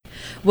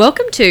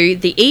Welcome to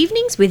the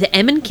Evenings with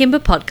Em Kimba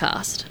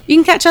podcast. You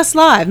can catch us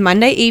live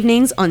Monday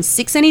evenings on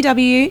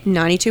 6NEW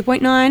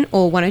 92.9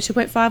 or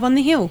 102.5 on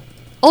the Hill.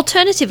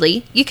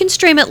 Alternatively, you can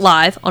stream it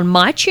live on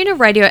MyTuner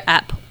Radio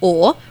app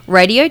or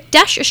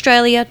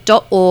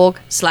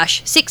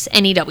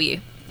radio-australia.org/6NEW.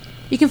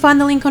 You can find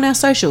the link on our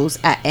socials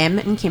at Em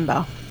and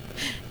Kimba.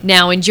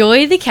 Now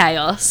enjoy the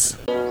chaos.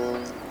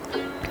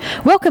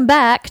 Welcome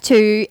back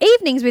to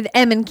Evenings with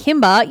Em and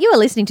Kimba. You are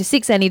listening to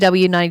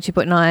 6NEW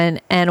 92.9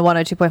 and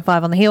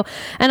 102.5 on the Hill.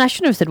 And I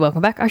shouldn't have said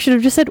welcome back. I should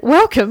have just said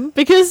welcome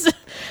because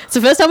it's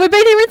the first time we've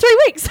been here in 3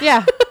 weeks.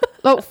 Yeah.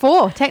 Well,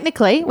 4,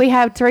 technically. We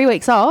have 3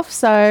 weeks off,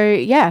 so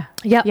yeah.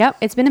 Yep.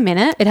 It's been a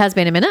minute. It has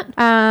been a minute.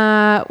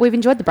 We've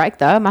enjoyed the break,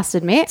 though, I must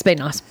admit. It's been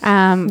nice.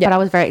 But I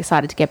was very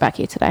excited to get back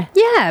here today.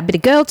 Yeah, a bit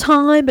of girl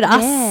time, bit of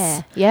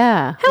us.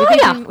 Yeah. How are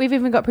ya? We've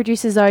even got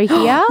producer Zoe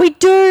here. We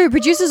do.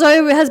 Producer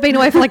Zoe has been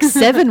away for like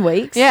 7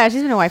 weeks. Yeah,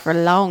 she's been away for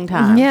a long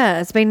time. Yeah,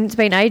 it's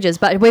been ages.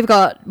 But we've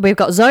got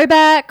Zoe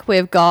back.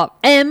 We've got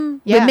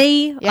Em with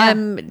me. Yeah.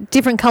 I'm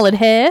different coloured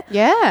hair.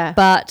 Yeah.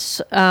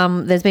 But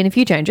there's been a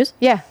few changes.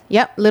 Yeah.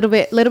 Yep. Little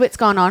bit's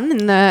gone on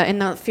in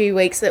the few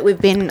weeks that we've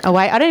been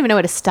away. I don't even know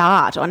where to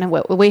start on.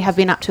 We have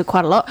been up to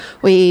quite a lot.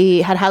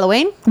 We had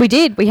Halloween. We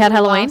did. We had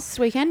Halloween last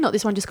weekend. Not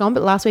this one just gone,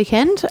 but last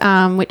weekend,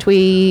 which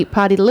we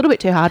partied a little bit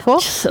too hard for.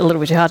 Just a little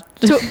bit too hard.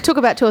 Took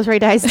about 2 or 3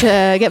 days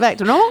to get back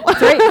to normal.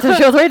 2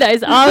 or 3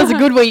 days. Oh, it was a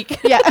good week.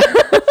 Yeah.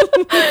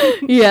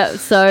 Yeah.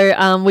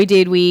 So we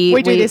did.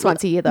 We do this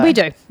once a year, though. We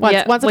do.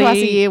 Once or twice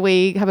a year,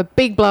 we have a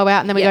big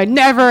blowout, and then we go,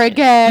 never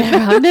again.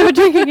 I'm never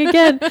drinking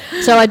again.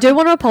 So I do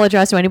want to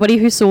apologise to anybody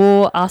who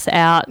saw us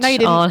out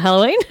on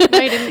Halloween. No,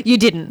 you didn't. You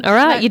didn't. All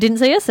right. No. You didn't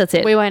see us. That's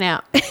it. We weren't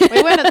out.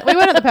 We weren't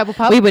at the Purple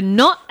Pub. We were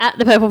not at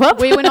the Purple Pub.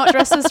 We were not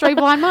dressed as 3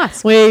 blind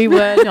mice. We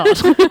were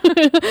not.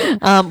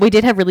 We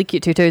did have really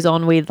cute tutus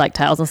on with like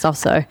tails and stuff.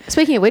 So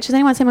speaking of which, has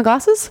anyone seen my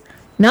glasses?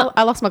 No.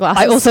 I lost my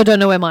glasses. I also don't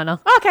know where mine are.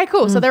 Okay,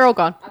 cool. So they're all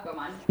gone. I've got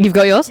mine. You've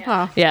got yours?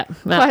 Oh. Yeah.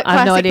 No, I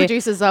have no idea.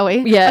 Producer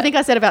Zoe. Yeah. I think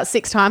I said about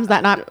 6 times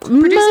that night.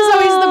 Producer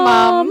Zoe's the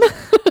mum.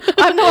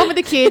 I'm the one with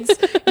the kids.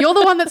 You're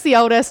the one that's the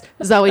oldest.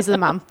 Zoe's the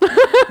mum.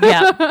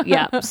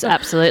 Yeah,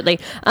 absolutely.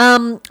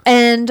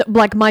 And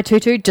like my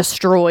tutu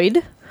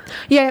destroyed.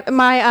 Yeah,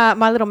 my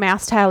little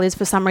mouse tail is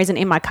for some reason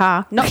in my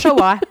car. Not sure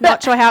why.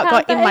 Not sure how it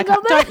got in my car.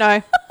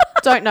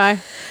 Don't know.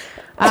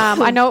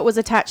 I know it was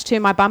attached to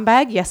my bum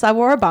bag. Yes, I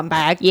wore a bum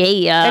bag.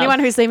 Yeah. Anyone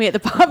who's seen me at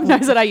the pub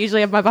knows that I usually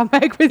have my bum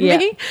bag with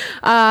me.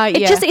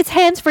 It's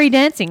hands-free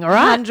dancing, all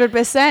right?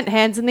 100%.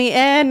 Hands in the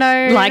air.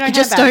 No. Like, you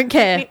just don't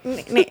care.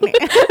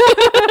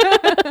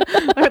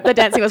 The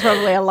dancing was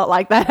probably a lot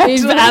like that.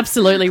 It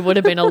absolutely would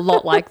have been a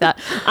lot like that.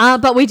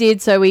 But we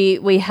did. So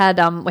we had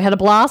a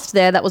blast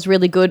there. That was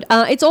really good.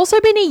 It's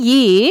also been a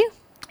year.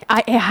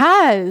 It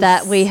has.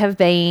 That we have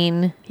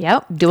been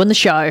doing the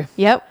show.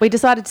 Yep. We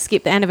decided to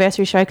skip the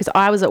anniversary show because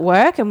I was at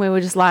work and we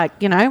were just like,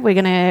 we're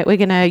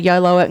gonna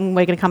YOLO it and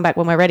we're gonna come back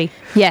when we're ready.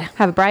 Yeah.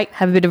 Have a break.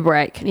 Have a bit of a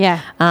break. Yeah.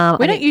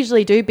 We don't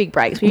usually do big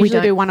breaks. We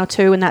usually do 1 or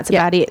 2 and that's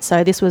about it.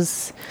 So this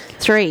was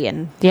 3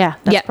 and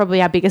that's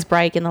probably our biggest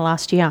break in the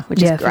last year,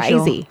 which is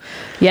crazy. Sure.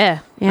 Yeah.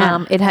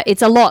 Yeah.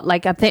 It's a lot.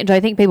 Like I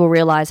think people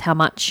realise how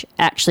much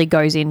actually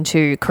goes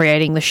into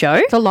creating the show.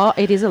 It's a lot.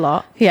 It is a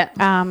lot. Yeah.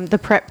 The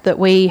prep that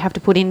we have to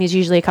put in is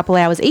usually a couple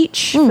hours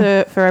each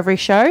for every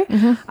show.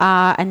 Mm-hmm.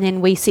 And then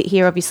we sit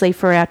here obviously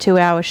for our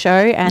 2-hour show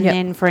and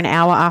then for an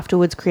hour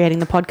afterwards creating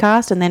the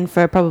podcast and then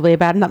for probably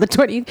about another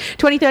 20,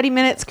 30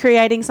 minutes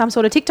creating some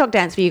sort of TikTok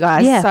dance for you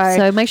guys. Yeah.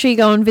 So make sure you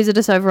go and visit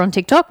us over on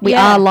TikTok. We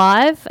are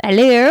live.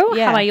 Hello.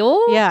 Yeah. How are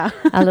you? Yeah.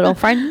 Our little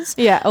friends.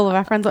 Yeah. All of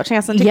our friends watching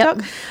us on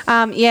TikTok.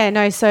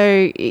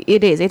 So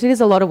it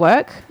is a lot of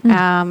work.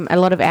 A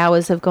lot of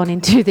hours have gone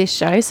into this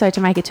show. So to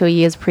make it to a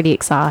year is pretty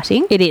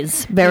exciting. It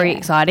is very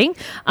exciting.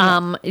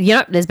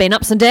 There's been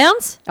ups and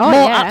downs. Oh,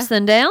 more ups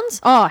than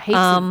downs. Oh, heaps.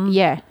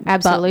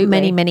 Absolutely.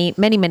 But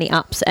many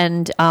ups.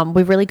 And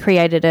we've really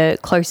created a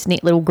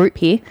close-knit little group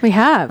here. We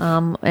have.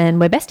 And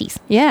we're besties.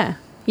 Yeah.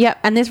 Yep.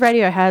 And this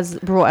radio has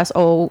brought us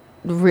all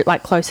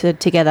closer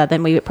together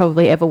than we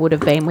probably ever would have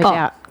been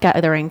without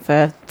gathering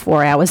for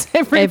 4 hours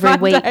every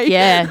week.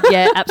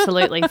 Yeah,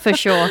 absolutely, for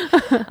sure.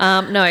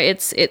 No,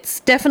 it's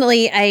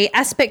definitely a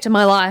aspect of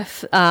my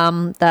life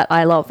that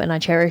I love and I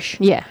cherish.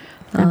 Yeah,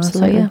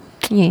 absolutely.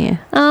 Yeah.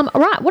 All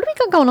right, what have we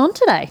got going on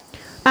today?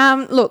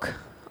 Look,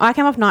 I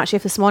came off night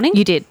shift this morning.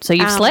 You did. So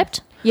you've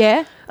slept?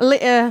 Yeah.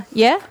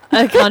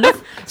 Kind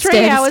of.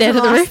 3 hours in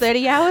the last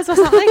 30 hours or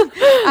something.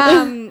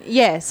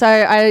 So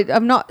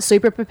I'm not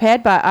super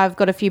prepared, but I've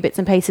got a few bits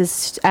and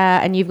pieces,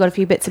 and you've got a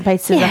few bits and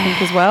pieces, I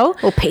think, as well.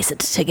 We'll piece it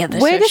together.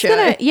 We're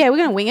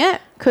gonna wing it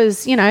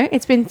because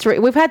it's been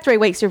we've had 3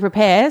 weeks to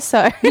prepare,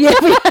 so we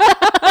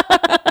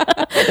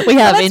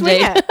have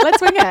indeed.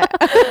 Let's wing it.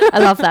 I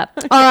love that.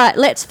 All right,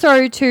 let's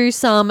throw to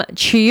some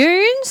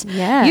tunes.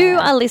 Yeah. You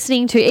are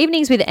listening to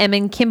Evenings with Em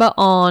and Kimba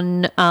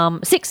on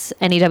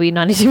 6NEW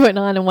 92.9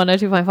 and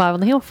 102.5 on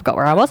the Hill. Forgot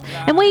where I was.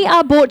 And we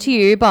are brought to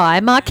you by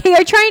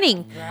Marqueo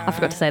Training. I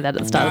forgot to say that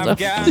at the start as well.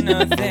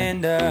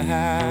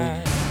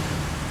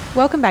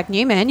 Welcome back,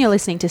 Newman. You're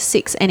listening to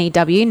 6NEW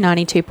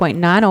 92.9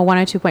 or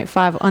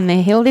 102.5 on the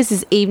hill. This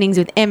is Evenings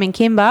with Em and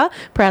Kimba,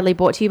 proudly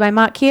brought to you by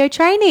Mark Keogh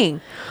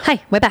Training.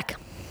 Hey, we're back.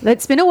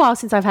 It's been a while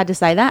since I've had to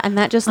say that, and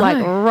that just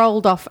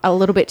rolled off a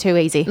little bit too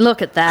easy.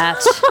 Look at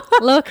that.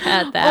 Look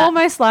at that.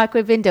 Almost like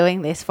we've been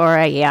doing this for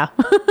a year.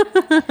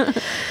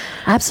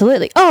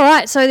 Absolutely. All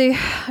right. So,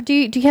 do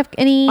you have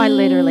any? I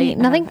literally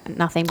nothing.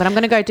 Nothing. But I'm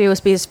going to go do a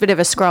bit of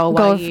a scroll.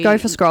 Go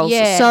for scrolls.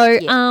 Yeah. So,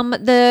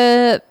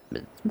 the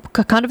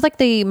kind of like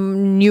the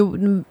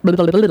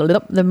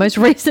most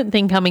recent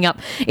thing coming up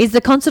is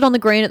the concert on the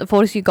green at the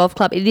Fortescue Golf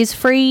Club. It is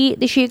free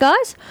this year,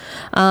 guys,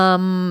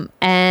 and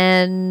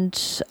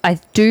I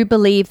do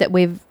believe that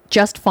we've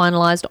just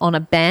finalised on a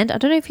band. I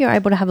don't know if you're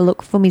able to have a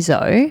look for me,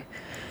 Zoe.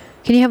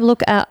 Can you have a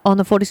look on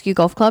the Fortescue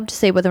Golf Club to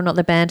see whether or not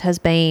the band has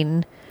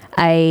been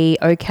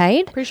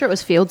okayed? Pretty sure it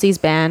was Fieldsy's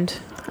band.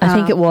 I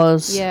think it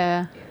was.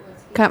 Yeah.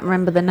 Can't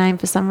remember the name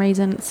for some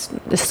reason. It's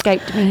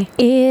escaped me.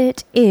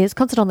 It is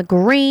Concert on the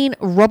Green,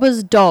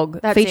 Robber's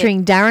Dog,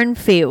 featuring Darren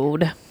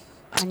Field.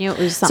 I knew it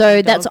was something.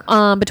 So that's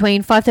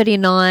between 5:30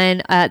 and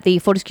 9 at the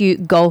Fortescue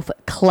Golf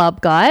Club,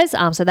 guys.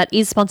 So that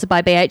is sponsored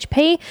by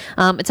BHP.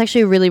 It's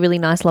actually a really, really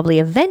nice, lovely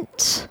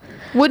event.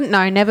 Wouldn't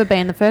know, never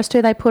been. The first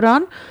two they put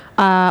on,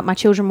 my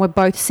children were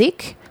both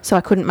sick, so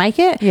I couldn't make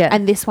it. Yeah.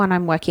 And this one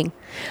I'm working.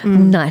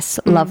 Nice.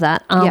 Love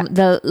that. Yeah.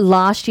 The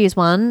last year's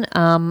one,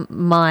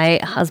 my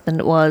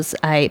husband was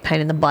a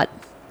pain in the butt.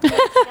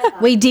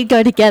 We did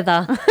go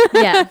together.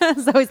 Yeah.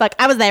 So he's like,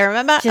 I was there,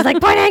 remember? She's like,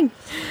 pointing.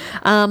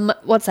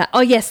 What's that?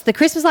 Oh, yes. The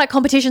Christmas light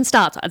competition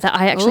starts.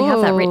 I actually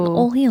have that written.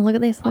 Oh, here, look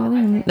at this. Look at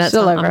this. That's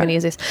Still not, over I'm going to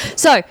use this.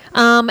 So,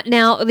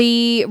 now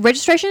the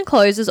registration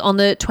closes on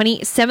the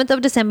 27th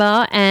of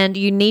December, and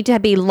you need to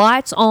be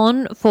lights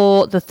on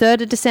for the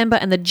 3rd of December,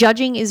 and the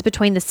judging is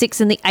between the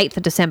 6th and the 8th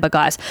of December,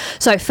 guys.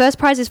 So, first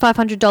prize is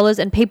 $500,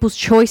 and People's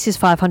Choice is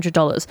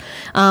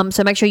 $500.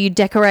 So, make sure you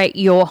decorate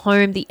your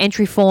home. The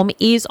entry form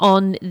is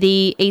on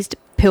the East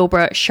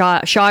Pilbara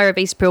Shire of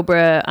East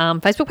Pilbara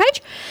Facebook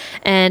page,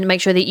 and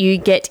make sure that you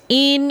get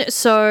in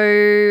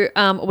so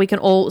we can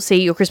all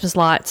see your Christmas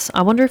lights.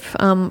 I wonder if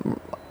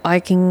I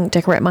can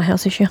decorate my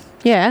house this year.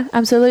 Yeah,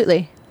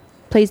 absolutely.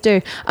 Please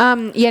do.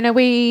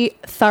 We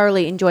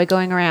thoroughly enjoy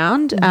going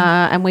around,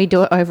 and we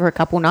do it over a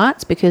couple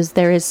nights because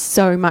there is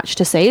so much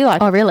to see. Like,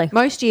 oh, really?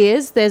 Most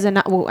years there's and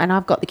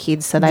I've got the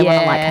kids, so they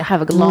want to like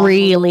have a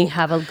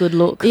have a good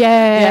look.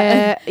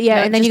 Yeah.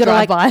 And then you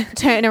got to by.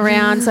 Turn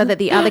around so that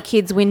the other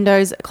kids'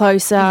 windows are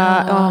closer. Oh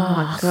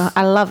my God,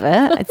 I love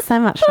it. It's so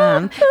much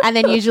fun. And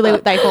then usually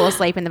they fall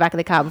asleep in the back of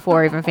the car before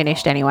we're even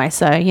finished anyway.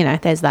 So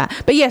there's that.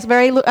 But yes,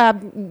 very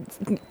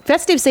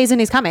festive season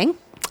is coming.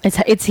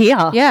 It's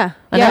here. Yeah.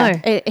 I know.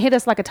 It hit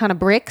us like a ton of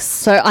bricks.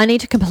 So I need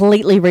to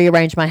completely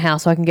rearrange my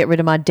house so I can get rid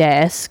of my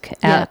desk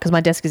out because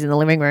my desk is in the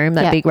living room,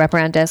 that big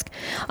wraparound desk.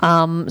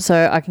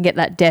 So I can get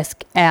that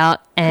desk out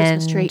and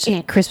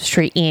Christmas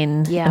tree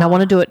in. Yeah. And I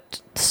want to do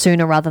it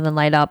sooner rather than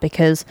later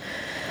because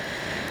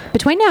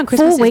between now and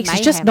Christmas 4 weeks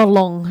is just not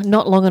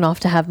long enough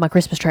to have my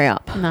Christmas tree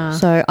up. No.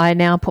 So I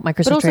now put my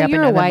Christmas tree up in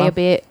November. But also you're away a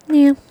bit.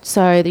 Yeah.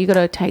 So you got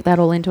to take that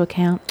all into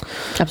account.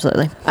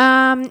 Absolutely.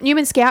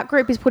 Newman Scout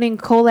Group is putting a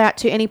call out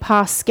to any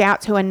past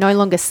scouts who are no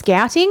longer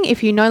scouting.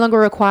 If you no longer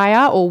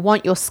require or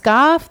want your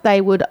scarf,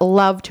 they would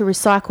love to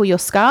recycle your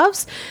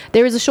scarves.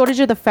 There is a shortage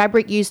of the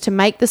fabric used to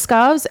make the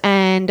scarves,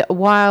 and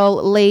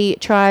while Lee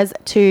tries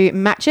to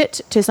match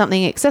it to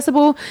something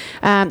accessible,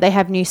 they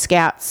have new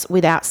scouts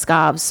without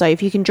scarves. So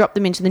if you can drop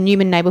them into the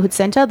Newman Neighbourhood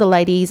Centre, the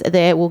ladies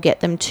there will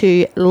get them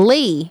to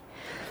Lee.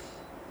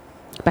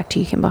 Back to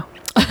you, Kimber.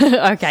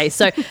 Okay,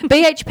 so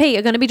BHP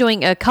are going to be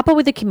doing a cuppa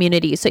with the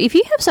community. So if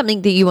you have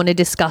something that you want to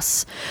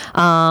discuss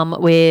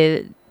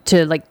to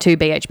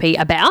BHP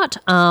about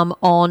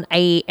on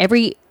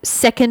every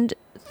second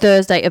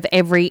Thursday of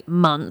every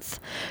month,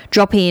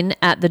 drop in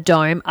at the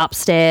Dome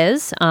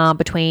upstairs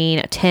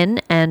between 10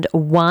 and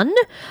 1.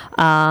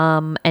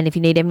 And if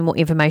you need any more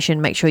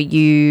information, make sure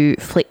you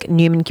flick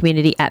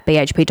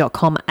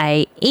newmancommunity@bhp.com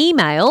a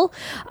email.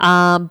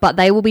 But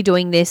they will be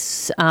doing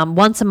this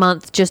once a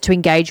month just to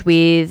engage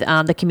with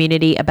the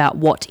community about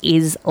what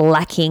is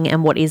lacking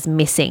and what is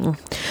missing,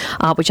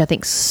 which I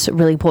think is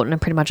really important.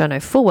 And pretty much I know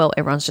full well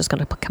everyone's just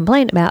going to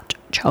complain about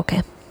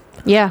childcare.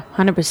 Yeah,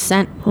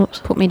 100%. Oops.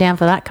 Put me down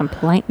for that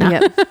complaint now.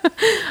 Yep.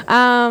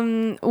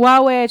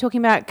 While we're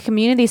talking about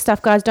community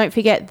stuff, guys, don't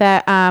forget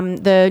that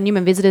the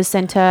Newman Visitors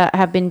Centre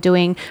have been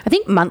doing, I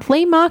think,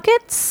 monthly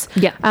markets.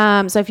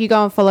 Yeah. So if you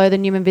go and follow the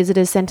Newman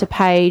Visitors Centre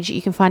page,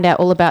 you can find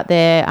out all about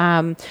their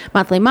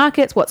monthly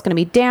markets, what's going to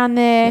be down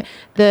there,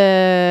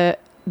 the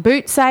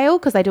boot sale,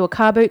 because they do a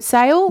car boot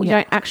sale. You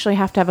don't actually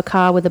have to have a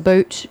car with a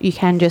boot. You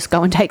can just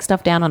go and take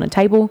stuff down on a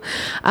table.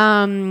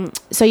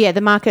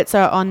 The markets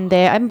are on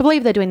there. I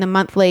believe they're doing them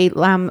monthly.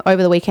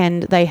 Over the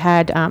weekend they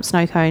had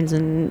snow cones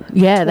and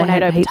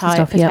tornado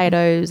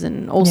potatoes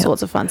and all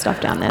sorts of fun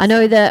stuff down there. I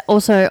know that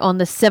also on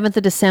the 7th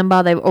of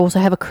December they also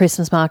have a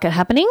Christmas market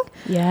happening.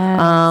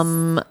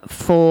 Yeah.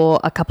 For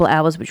a couple of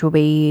hours, which will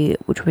be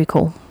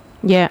cool.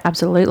 Yeah,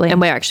 absolutely. And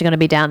we're actually going to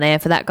be down there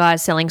for that,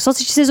 guys, selling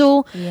sausage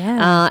sizzle.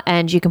 Yeah.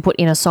 And you can put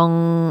in a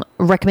song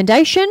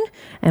recommendation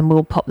and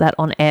we'll pop that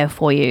on air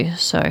for you.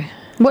 So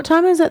What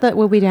time is it that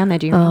we'll be down there?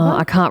 Do you remember?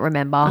 I can't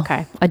remember.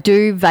 Okay. I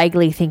do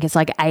vaguely think it's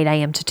like 8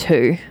 a.m. to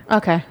 2.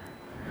 Okay.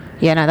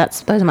 Yeah, no,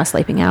 those are my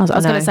sleeping hours. I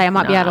was going to say I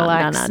might be able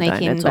to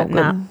sneak in, it's but all good.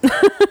 nah.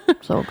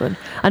 It's all good.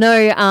 I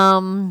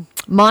know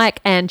Mike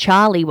and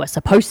Charlie were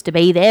supposed to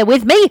be there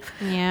with me,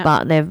 Yeah.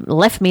 but they've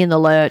left me in the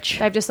lurch.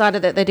 They've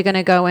decided that they're going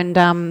to go and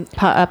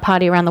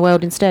party around the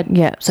world instead.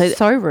 Yeah.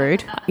 So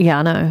rude. Yeah,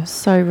 I know.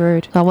 So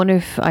rude. I wonder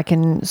if I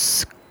can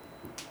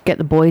get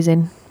the boys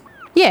in.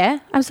 Yeah,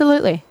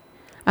 absolutely.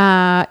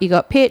 You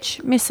got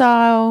pitch,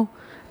 missile.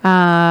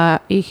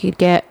 You could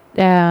get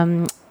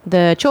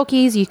the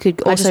chalkies. You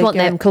could also I just want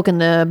get them cooking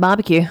the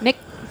barbecue. Nick.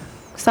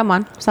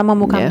 Someone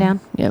will come down.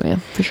 Yeah,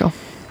 for sure.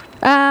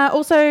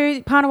 Also,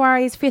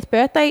 Panawari's 5th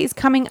birthday is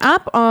coming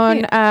up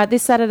on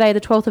this Saturday, the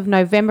 12th of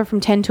November from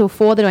 10 till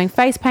 4. They're doing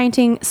face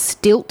painting,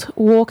 stilt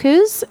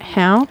walkers.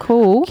 How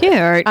cool.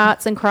 Cute.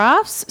 Arts and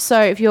crafts.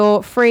 So if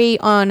you're free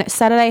on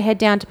Saturday, head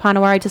down to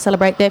Panawari to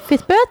celebrate their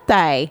 5th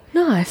birthday.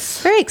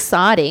 Nice. Very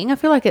exciting. I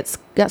feel like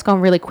that's gone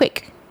really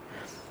quick.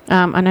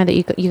 I know that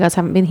you guys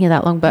haven't been here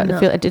that long, but No.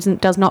 it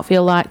does not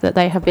feel like that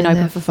they have been Been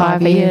open there for for 5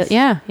 5 years.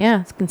 years.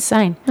 Yeah, it's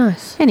insane.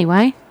 Nice.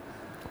 Anyway,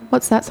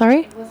 what's that?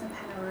 Sorry?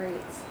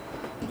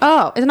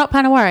 Oh, it's not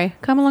Panawari.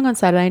 Come along on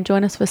Saturday and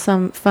join us for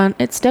some fun.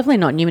 It's definitely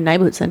not Newman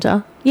Neighbourhood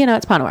Centre.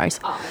 It's Panawari's.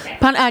 Oh,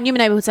 okay. Newman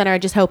Neighbourhood Centre are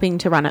just helping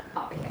to run it.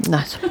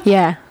 Nice.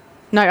 Yeah.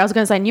 No, I was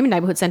going to say Newman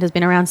Neighbourhood Centre's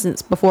been around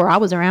since before I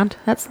was around.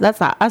 That's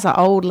an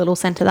old little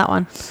centre, that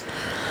one.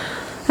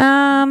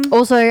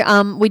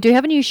 Also, we do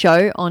have a new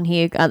show on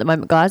here at the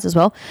moment, guys, as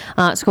well.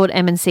 It's called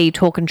M&C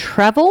Talk and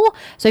Travel.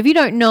 So if you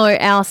don't know,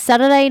 our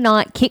Saturday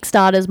night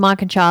Kickstarters,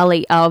 Mike and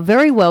Charlie, are a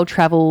very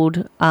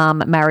well-travelled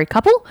married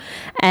couple.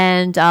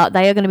 And they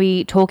are going to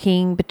be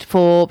talking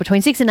for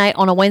between 6 and 8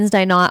 on a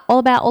Wednesday night all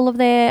about all of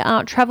their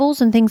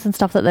travels and things and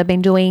stuff that they've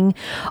been doing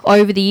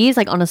over the years.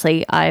 Like,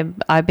 honestly,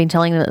 I've been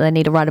telling them that they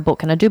need to write a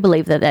book, and I do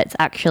believe that that's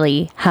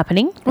actually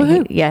happening.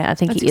 Woohoo. I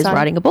think That's he is exciting.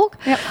 writing a book.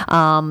 Yep.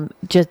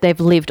 Just they've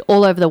lived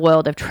all over the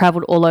world. They've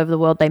travelled all over the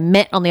world. They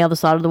met on the other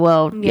side of the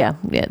world. Yeah.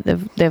 Yeah.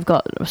 They've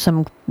got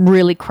some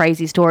really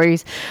crazy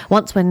stories.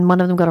 Once when one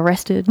of them got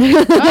arrested,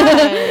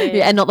 Hey.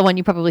 yeah, and not the one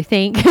you probably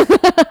think.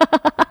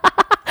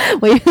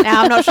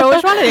 Now I'm not sure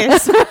which one it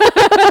is.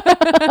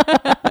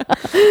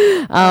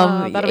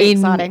 That'll be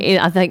exciting.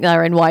 I think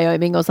they're in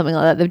Wyoming or something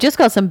like that. They've just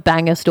got some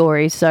banger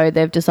stories, so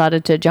they've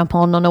decided to jump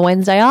on a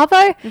Wednesday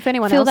arvo. If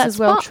anyone Fill else that is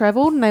well spot.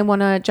 travelled and they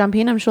want to jump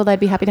in, I'm sure they'd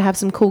be happy to have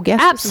some cool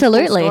guests. with some cool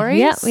Absolutely.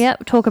 stories.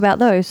 Yep. Talk about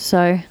those.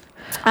 So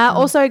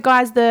Also,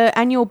 guys, the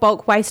annual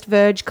bulk waste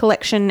verge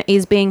collection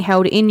is being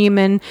held in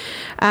Newman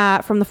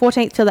from the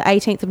 14th till the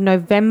 18th of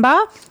November.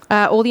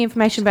 All the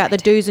information about the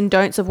do's and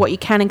don'ts of what you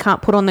can and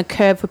can't put on the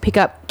curb for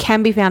pickup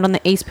can be found on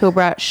the East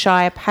Pilbara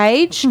Shire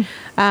page.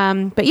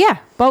 But yeah,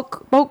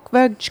 bulk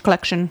verge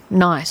collection.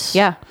 nice.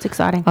 Yeah, it's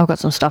exciting. I've got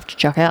some stuff to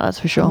chuck out. That's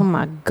for sure. Oh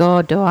my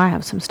God, do I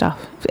have some stuff.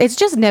 It's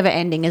just never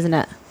ending, isn't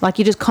it? Like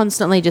you just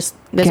constantly there's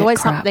Get always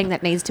crap. something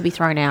that needs to be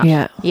thrown out.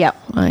 Yeah. Yep.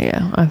 Oh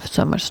yeah, I have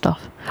so much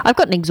stuff. I've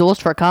got an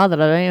exhaust for a car that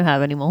I don't even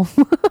have anymore.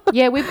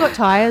 Yeah, we've got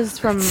tyres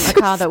from a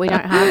car that we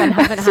don't have and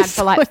haven't had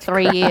for like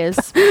 3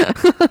 years.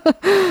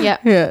 Yeah.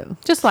 Yeah,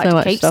 Just like so to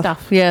much keep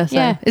stuff. Yeah,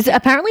 Yeah.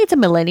 Apparently it's a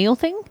millennial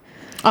thing.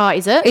 Oh,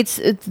 is it? It's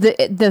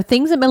the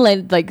things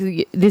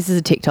that this is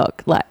a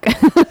TikTok, like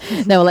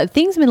they were like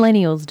things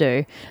millennials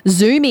do.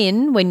 Zoom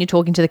in when you're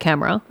talking to the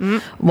camera.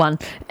 1,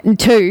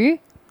 2,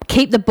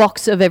 keep the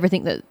box of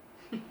everything that,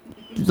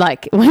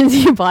 like when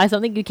you buy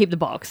something, you keep the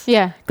box.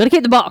 Yeah. Got to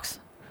keep the box.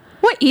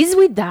 What is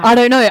with that? I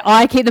don't know.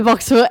 I keep the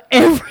box for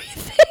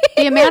everything.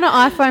 The amount of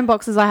iPhone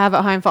boxes I have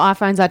at home for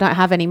iPhones I don't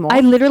have anymore. I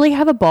literally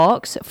have a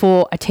box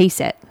for a tea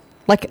set.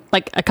 Like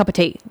a cup of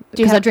tea.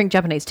 Because I drink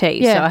Japanese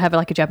tea. Yeah. So I have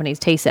like a Japanese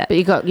tea set. But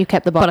you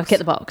kept the box. But I've kept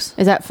the box.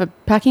 Is that for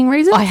packing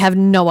reasons? I have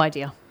no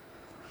idea.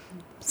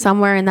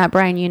 Somewhere in that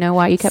brain, you know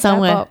why you kept that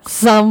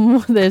box.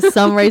 There's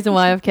some reason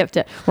why I've kept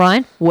it.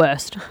 Ryan,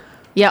 worst.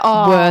 Yeah.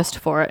 Oh, Worst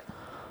for it.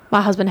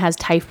 My husband has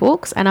TAFE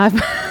books, and I've.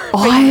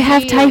 I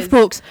have TAFE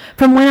books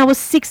from when I was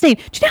 16. Do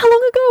you know how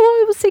long ago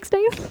I was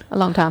 16? A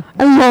long time.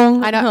 A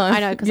long I know,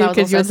 time. because I was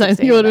also you were saying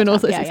 16 you would at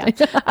have been that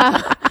also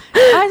time. 16.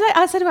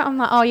 I said to him, I'm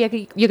like, oh, yeah,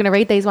 you're going to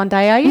read these one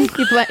day, are you?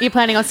 You're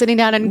planning on sitting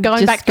down and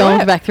going back through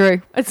it? back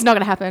through. It's not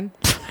going to happen.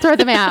 Throw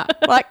them out.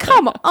 Like,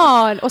 come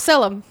on. Or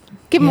sell them.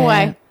 Give them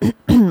away.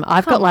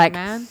 I've got Come like on,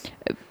 man.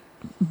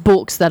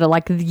 books that are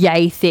like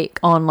yay thick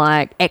on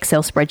like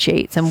Excel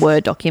spreadsheets and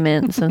Word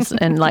documents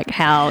and like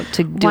how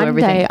to do One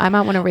everything. day I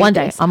might want to read One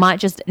day this. I might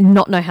just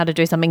not know how to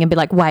do something and be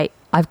like, wait,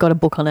 I've got a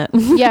book on it.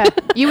 Yeah.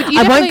 You I won't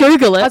definitely-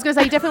 Google it. I was going to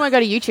say, you definitely won't go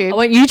to YouTube. I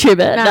won't YouTube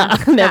it. Nah,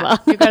 No, never.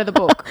 You go to the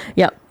book.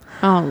 Yep.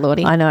 Oh,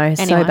 Lordy. I know,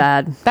 so Anyway,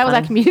 bad. That was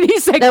our community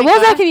segment. That was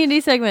our guys.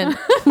 community segment.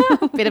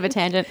 Bit of a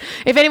tangent.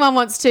 If anyone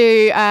wants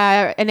to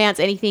announce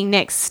anything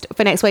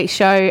for next week's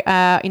show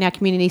in our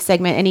community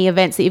segment, any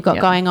events that you've got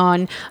going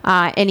on,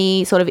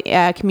 any sort of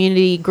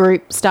community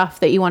group stuff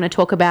that you want to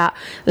talk about,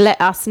 let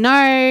us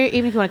know.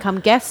 Even if you want to come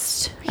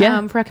guest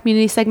for our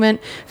community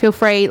segment, feel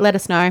free, let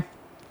us know.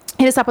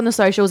 Hit us up on the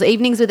socials,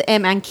 Evenings with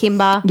Em and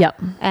Kimba.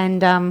 Yep.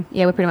 And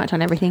we're pretty much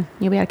on everything.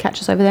 You'll be able to catch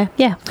us over there.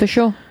 Yeah, for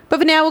sure. But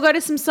for now, we'll go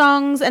to some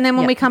songs, and then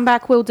when we come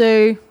back, we'll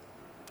do...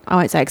 I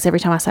won't say because every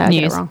time I say I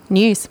get it wrong.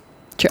 News.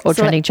 Or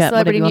trending chat,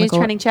 whatever celebrity you want to news, call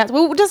trending chats.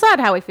 We'll decide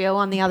how we feel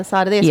on the other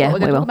side of this. Yeah,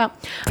 what we're going to we talk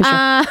about.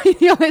 For sure.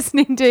 You're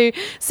listening to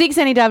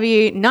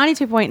 6NEW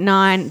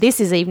 92.9. This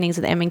is Evenings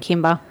with Em and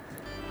Kimba.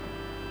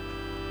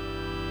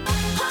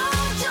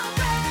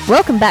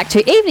 Welcome back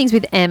to Evenings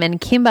with Em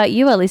and Kimba.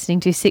 You are listening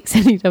to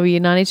 6NEW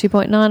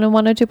 92.9 and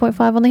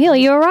 102.5 on the hill. Are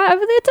you all right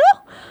over there, too?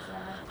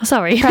 Oh,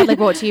 sorry. Proudly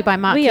brought to you by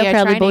Mark We are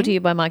proudly brought to you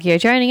by Mark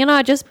Training, and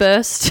I just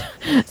burst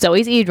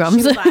Zoe's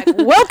eardrums. She was like,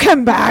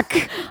 welcome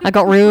back. I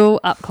got real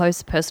up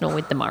close personal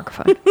with the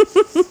microphone.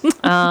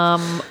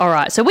 All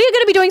right, so we are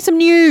going to be doing some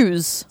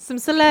news. Some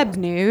celeb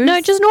news. No,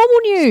 just normal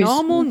news.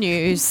 Normal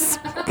news.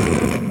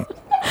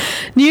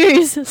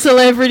 News,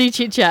 celebrity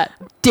chit chat.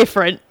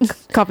 Different.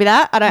 Copy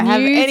that. I don't have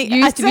News any.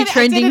 used to be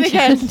trending.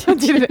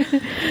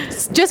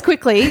 Just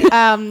quickly,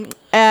 Ant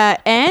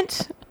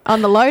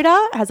on the loader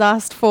has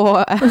asked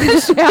for a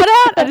shout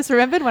out. I just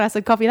remembered when I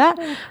said copy that.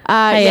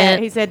 Hey,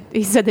 Ant. he said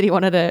that he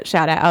wanted a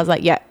shout out. I was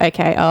like, yeah,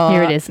 okay. Oh,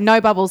 Here it is.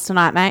 No bubbles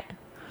tonight, mate.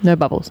 No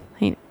bubbles.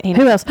 He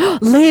Who else?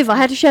 Liv. I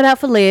had to shout out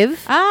for Liv.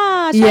 shout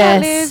out,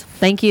 Yes. Liv.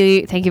 Thank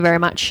you very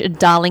much,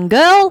 darling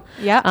girl.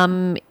 Yeah.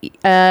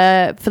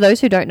 For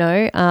those who don't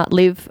know,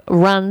 Liv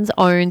owns,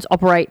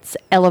 operates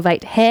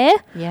Elevate Hair.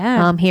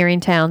 Yeah. Here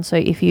in town. So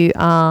if you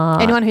are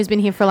Anyone who's been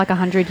here for like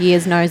 100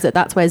 years knows that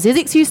that's where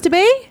Zizix used to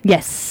be.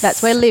 yes,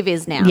 That's where Liv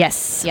is now.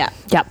 Yes. Yeah.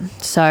 Yep.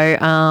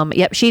 So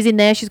she's in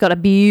there. She's got a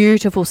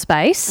beautiful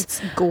space.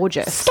 It's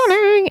gorgeous.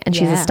 Stunning, and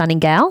she's a Yeah. stunning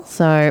gal.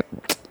 So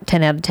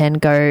 10 out of 10.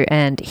 Go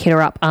and hit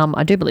her up.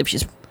 I do believe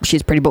she's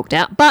pretty booked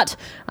out, but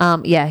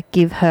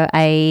give her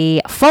a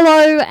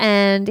follow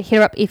and hit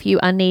her up if you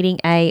are needing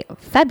a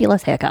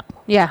fabulous haircut.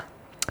 Yeah.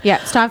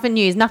 Yeah. It's time for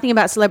news. Nothing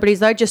about celebrities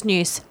though, just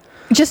news.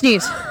 Just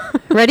news.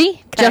 Ready?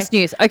 Okay. Just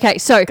news. Okay,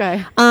 so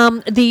Go.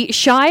 the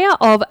Shire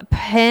of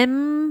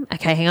Pembrokeshire.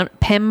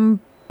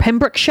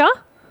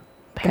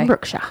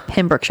 Pembrokeshire.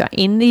 Pembrokeshire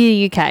in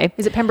the UK.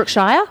 Is it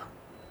Pembrokeshire?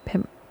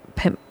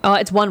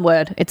 It's one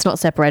word. It's not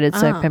separated,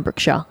 so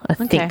Pembrokeshire, I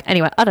think.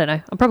 Anyway, I don't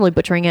know. I'm probably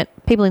butchering it.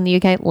 People in the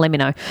UK, let me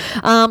know.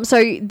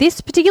 So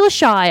this particular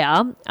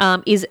Shire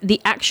is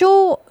the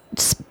actual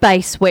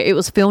space where it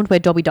was filmed where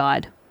Dobby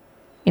died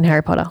in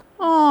Harry Potter.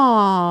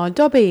 Oh,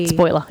 Dobby.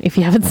 Spoiler, if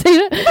you haven't seen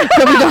it.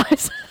 Dobby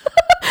dies.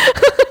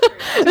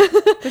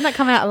 Didn't that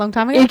come out a long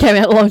time ago? It came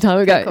out a long time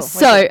ago. Cool.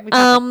 So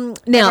now,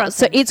 Everyone's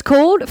so seen. it's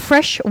called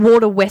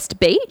Freshwater West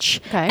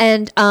Beach, Okay.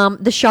 and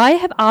the Shire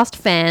have asked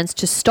fans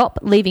to stop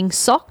leaving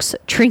socks,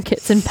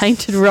 trinkets, and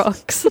painted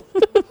rocks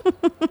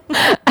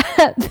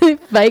at the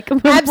fake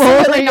memorial.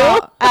 Absolutely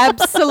not.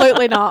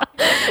 Absolutely not.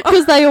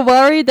 Because they are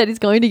worried that it's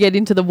going to get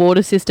into the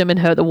water system and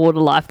hurt the water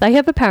life. They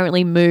have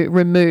apparently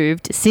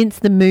removed, since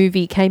the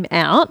movie came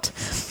out,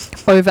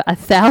 over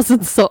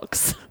 1,000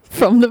 socks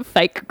from the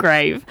fake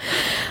grave.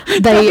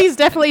 Dobby's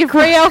definitely a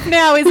free elf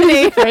now, isn't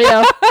he?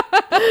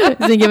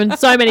 He's been given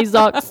so many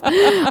socks.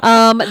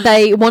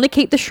 They want to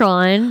keep the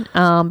shrine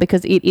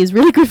because it is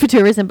really good for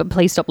tourism, but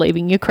please stop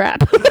leaving your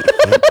crap.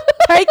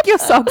 Take your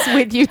socks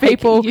with you,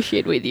 people. Take your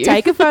shit with you.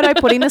 Take a photo,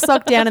 putting the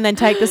sock down, and then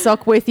take the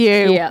sock with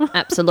you. Yeah,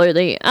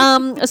 absolutely.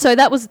 So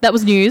that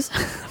was news.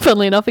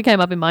 Funnily enough, it came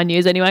up in my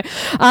news anyway.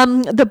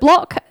 The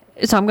block.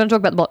 So I'm going to talk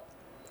about the block.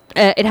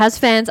 It has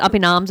fans up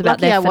in arms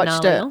about Lucky their I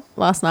watched finale. it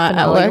last night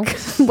Finale. at work.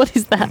 What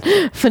is that?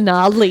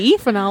 Finale.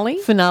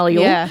 Finale.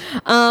 Yeah.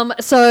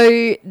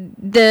 So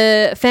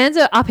the fans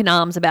are up in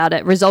arms about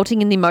it,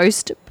 resulting in the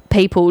most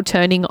people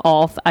turning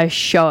off a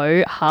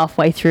show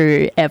halfway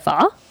through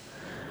ever.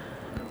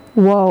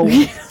 Whoa.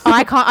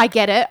 I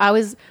get it.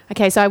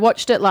 So I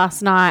watched it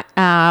last night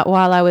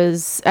while I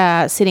was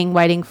sitting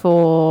waiting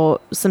for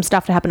some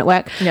stuff to happen at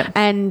work. Yep.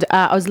 And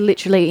I was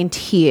literally in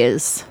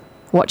tears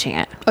watching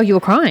it. Oh, you were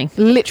crying?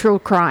 Literal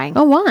crying.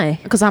 Oh, why?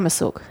 Because I'm a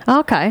sook.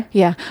 Oh, okay.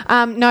 Yeah.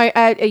 No,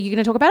 are you going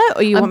to talk about it,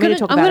 or you want me to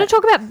talk about it? I'm going to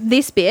talk about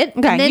this bit,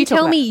 Okay, and then you talk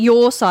tell about me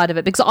your side of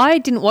it, because I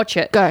didn't watch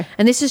it. Go.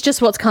 And this is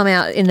just what's come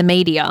out in the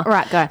media. All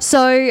right, go.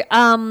 So,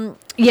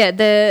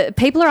 the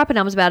people are up in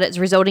arms about it. It's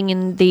resulting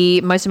in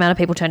the most amount of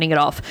people turning it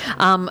off.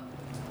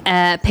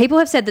 People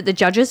have said that the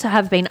judges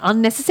have been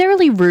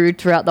unnecessarily rude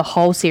throughout the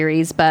whole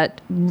series, but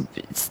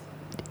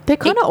They're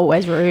kind of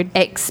always rude.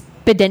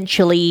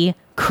 exponentially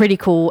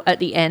critical at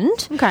the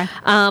end. Okay.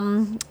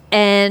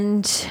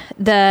 And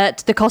that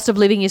the cost of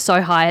living is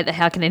so high that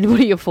how can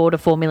anybody afford a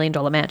 $4 million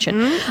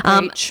mansion?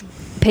 Preach.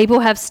 People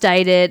have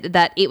stated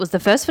that it was the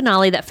first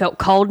finale that felt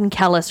cold and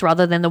callous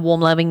rather than the warm,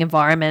 loving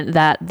environment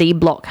that the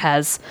block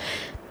has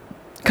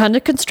kind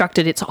of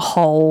constructed its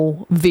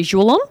whole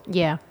visual on.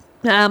 Yeah.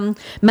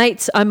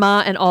 Mates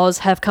Omar and Oz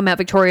have come out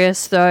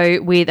victorious,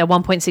 though, with a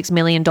 $1.6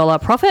 million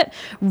profit.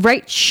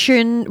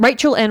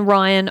 Rachel and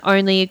Ryan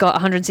only got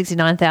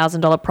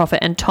 $169,000 profit,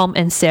 and Tom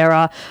and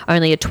Sarah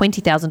only a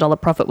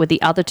 $20,000 profit, with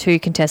the other two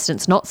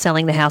contestants not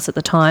selling the house at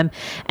the time,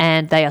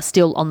 and they are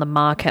still on the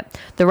market.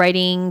 The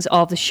ratings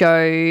of the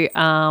show,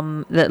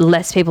 that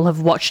less people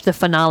have watched the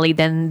finale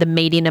than the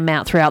median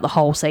amount throughout the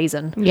whole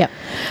season. Yep.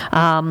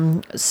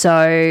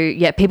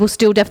 People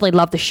still definitely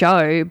love the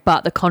show,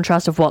 but the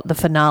contrast of what the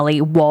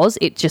finale was,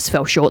 it just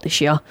fell short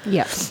this year.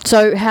 Yeah.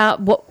 So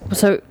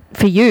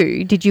for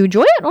you, did you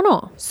enjoy it or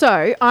not?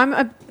 So I'm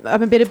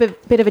a bit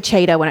of a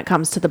cheater when it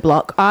comes to the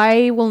block.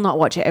 I will not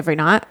watch it every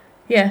night.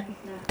 Yeah.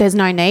 There's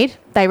no need.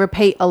 They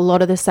repeat a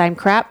lot of the same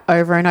crap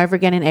over and over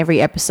again in every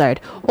episode.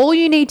 All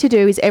you need to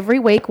do is every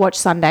week watch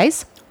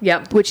Sundays.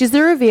 Yep. Which is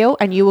the reveal,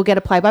 and you will get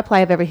a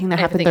play-by-play of everything that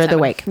happened through the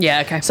week. Yeah,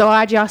 okay. So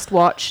I just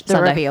watched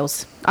the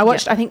reveals. I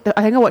watched. Yep. I think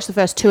I watched the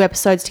first 2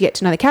 episodes to get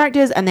to know the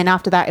characters, and then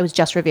after that, it was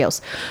just reveals.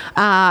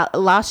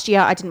 Last year,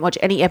 I didn't watch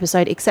any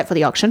episode except for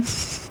the auction.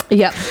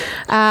 Yep.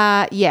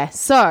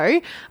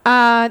 So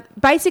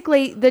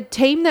basically, the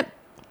team that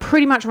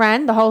pretty much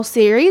ran the whole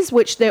series,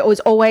 which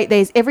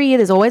every year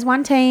there's always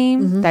one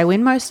team. Mm-hmm. They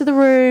win most of the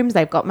rooms.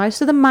 They've got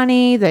most of the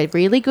money. They're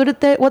really good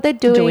at what they're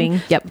doing.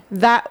 Yep.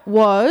 That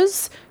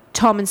was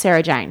Tom and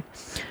Sarah Jane.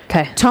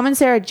 Okay. Tom and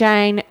Sarah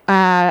Jane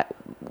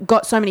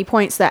got so many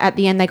points that at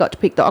the end they got to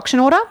pick the auction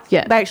order.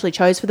 Yeah. They actually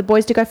chose for the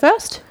boys to go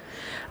first.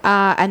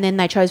 And then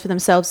they chose for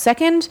themselves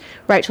second.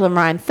 Rachel and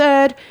Ryan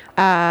third.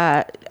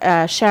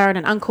 Sharon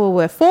and Uncle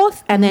were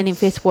fourth. And then in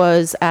fifth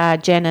was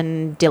Jen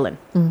and Dylan.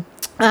 Mm.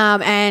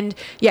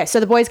 So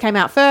the boys came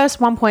out first,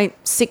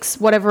 1.6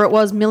 whatever it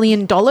was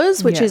million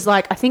dollars, which is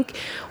like, I think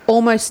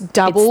almost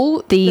double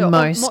it's the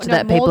most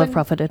that people have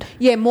profited.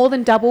 Yeah, more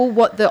than double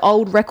what the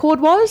old record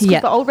was.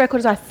 Yeah. The old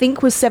record, I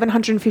think, was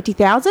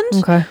 750,000.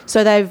 Okay.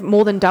 So they've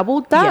more than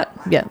doubled that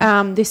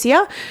this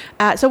year.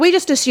 So we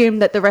just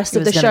assumed that the rest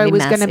of the show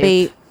was going to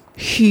be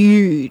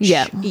huge.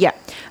 Yeah. Yeah.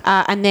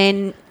 And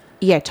then,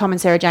 Tom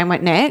and Sarah Jane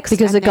went next.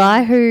 Because the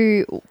guy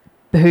who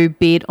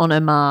bid on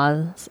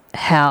Omar's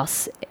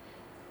house,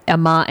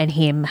 Omar and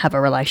him have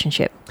a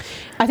relationship.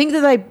 I think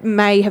that they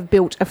may have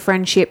built a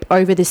friendship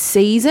over the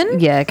season.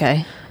 Yeah,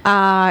 okay.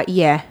 Right.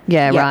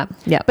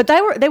 Yeah. But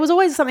there was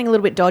always something a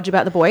little bit dodgy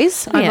about the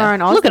boys. Omar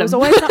and Oz. Look at there was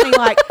always something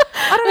like,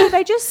 I don't know,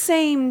 they just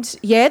seemed,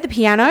 the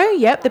piano.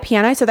 Yep, the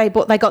piano. So they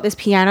got this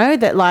piano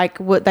that like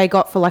what they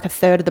got for like a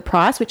third of the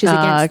price, which is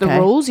against the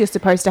rules. You're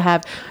supposed to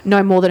have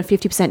no more than a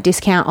 50%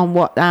 discount on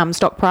what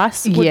stock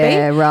price would be.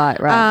 Yeah,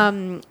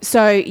 right.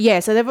 So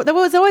there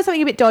was always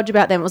something a bit dodgy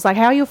about them. It was like,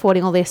 how are you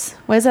affording all this?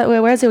 Where's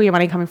all your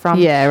money coming from?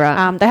 Yeah,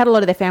 right. They had a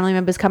lot of their family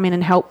members come in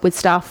and help with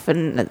stuff,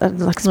 and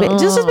just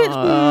a bit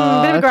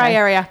of a grey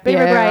area.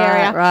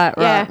 Right.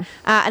 Yeah.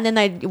 And then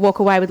they walk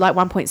away with like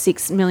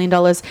 $1.6 million.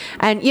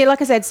 And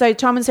like I said, so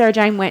Tom and Sarah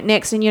Jane went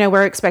next, and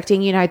we're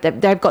expecting, that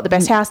they've got the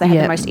best house, they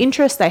had the most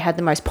interest, they had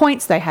the most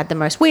points, they had the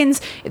most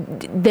wins.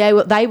 They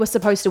were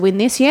supposed to win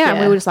this year, and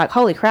we were just like,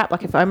 holy crap,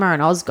 like if Omar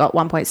and Oz got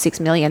 $1.6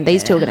 million,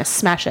 these two are going to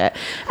smash it.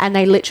 And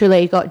they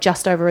literally got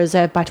just over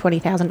reserve by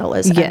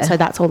 $20,000. Yeah. And so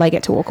that's all they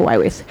get to walk away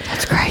with.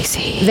 That's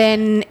crazy.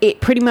 Then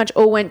it pretty much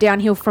all went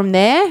downhill from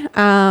there.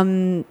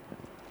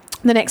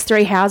 The next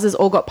 3 houses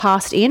all got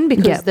passed in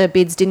because the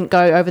bids didn't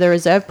go over the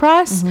reserve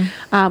price,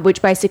 which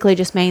basically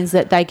just means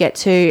that they get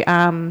to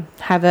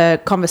have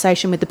a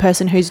conversation with the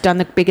person who's done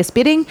the biggest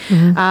bidding,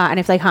 and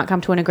if they can't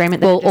come to an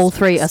agreement, then all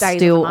 3 are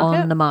still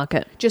on the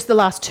market. Just the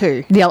last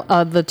 2.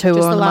 The 2 just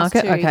are on the last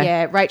market? 2, okay.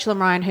 Yeah, Rachel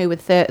and Ryan, who were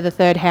the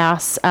third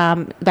house,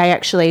 they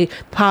actually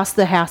passed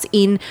the house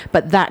in,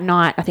 but that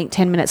night, I think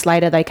 10 minutes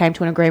later, they came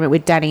to an agreement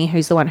with Danny,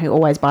 who's the one who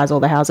always buys all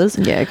the houses,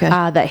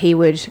 that he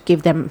would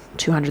give them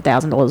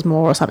 $200,000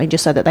 more or something,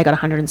 just so that they got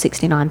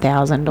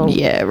 $169,000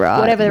 or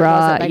whatever it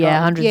was that they got.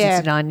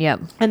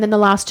 169, And then the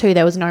last 2,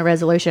 there was no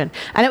resolution.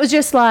 And it was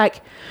just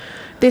like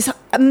this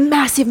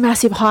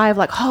massive high of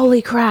like,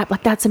 holy crap,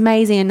 like that's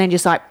amazing. And then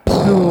just like,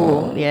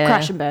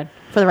 crash and burn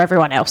for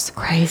everyone else.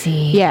 Crazy.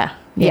 Yeah,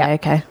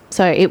 okay.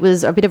 So it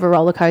was a bit of a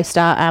roller coaster.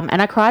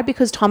 And I cried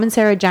because Tom and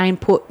Sarah Jane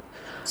put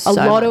a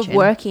lot of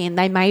work in.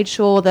 They made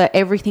sure that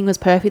everything was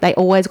perfect. They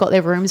always got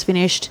their rooms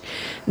finished.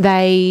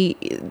 They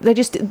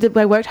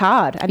worked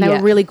hard, and they were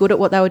really good at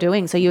what they were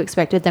doing. So you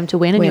expected them to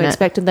win, and you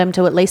expected them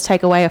to at least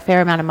take away a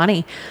fair amount of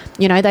money.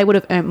 They would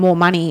have earned more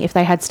money if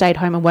they had stayed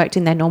home and worked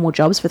in their normal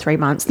jobs for 3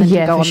 months than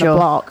to go on the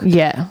block.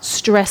 Yeah,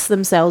 stress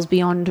themselves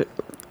beyond.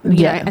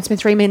 And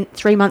spend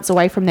 3 months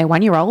away from their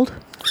 1-year-old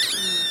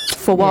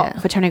for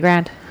what? For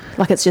 $20,000.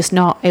 Like, it's just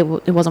not, it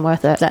wasn't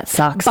worth it. That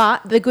sucks.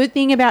 But the good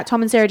thing about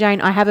Tom and Sarah Jane,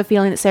 I have a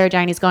feeling that Sarah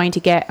Jane is going to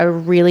get a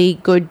really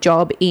good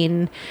job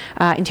in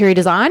interior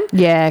design.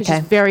 Yeah, okay.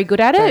 She's very good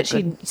at it.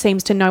 She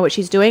seems to know what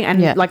she's doing.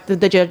 And like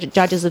the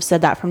judges have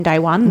said that from day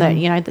one,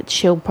 that, that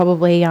she'll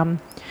probably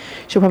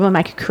she'll probably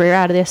make a career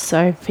out of this.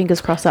 So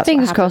fingers crossed.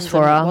 Fingers crossed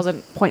for her. It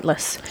wasn't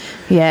pointless.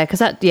 Yeah, because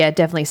that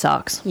definitely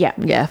sucks.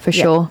 Yeah, for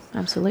sure.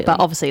 Absolutely. But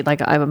obviously,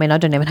 like I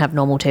don't even have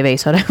normal TV,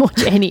 so I don't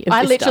watch any of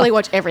I this literally stuff.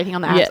 watch everything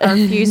on the apps. I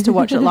refuse to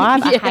watch it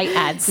live. I hate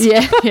ads.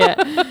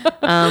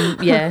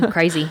 Yeah,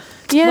 crazy.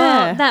 Yeah.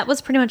 Well, that was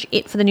pretty much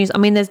it for the news. I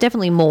mean, there's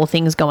definitely more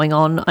things going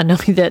on. I know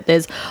that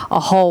there's a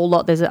whole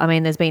lot. There's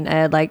been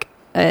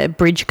a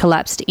bridge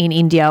collapsed in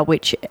India,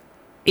 which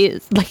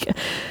is like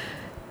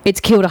it's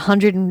killed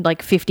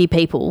 150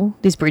 people.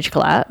 This bridge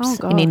collapse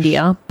in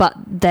India, but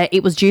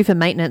it was due for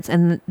maintenance,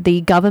 and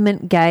the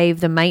government gave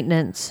the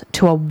maintenance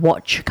to a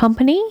watch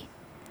company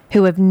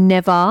who have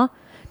never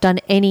done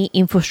any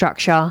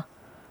infrastructure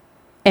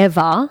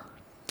ever.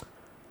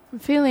 I'm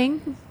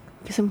feeling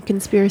some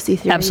conspiracy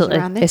theories Absolutely.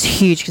 around There's this.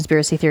 huge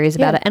conspiracy theories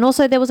about it. And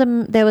also there was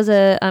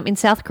a in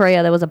South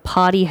Korea there was a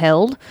party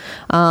held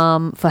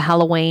for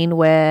Halloween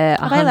where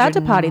Are they allowed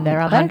to party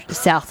there, are they?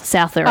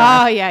 South there.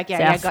 Oh, yeah,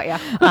 got ya.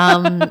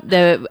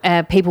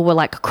 The people were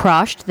like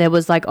crushed. There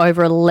was like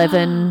over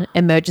 11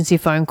 emergency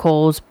phone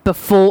calls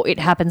before it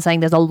happened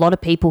saying there's a lot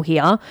of people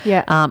here.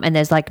 Yeah. And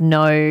there's like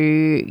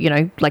no,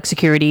 like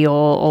security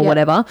or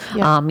whatever.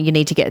 Yeah. You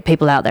need to get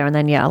people out there, and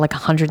then like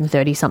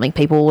 130 something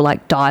people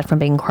like died from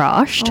being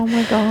crushed. Oh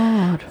my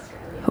God.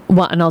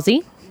 What, an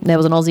Aussie? There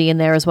was an Aussie in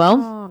there as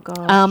well. Oh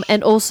gosh.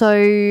 And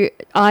also,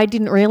 I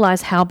didn't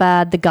realise how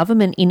bad the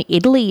government in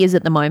Italy is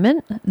at the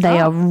moment. They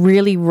are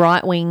really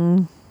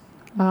right-wing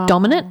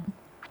dominant,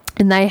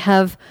 and they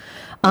have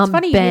it's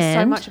funny you hear so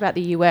banned... much about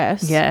the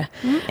US. Yeah.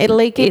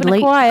 Italy, keeping it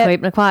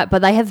quiet. But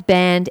they have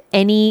banned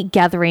any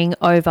gathering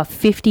over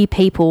 50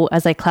 people,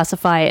 as they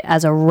classify it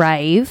as a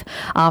rave,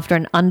 after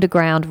an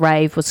underground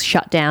rave was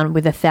shut down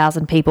with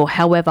 1,000 people.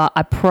 However,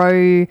 a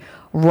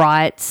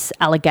pro-rights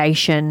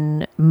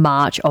allegation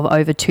march of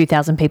over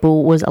 2,000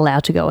 people was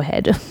allowed to go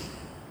ahead.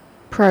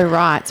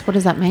 Pro-rights, what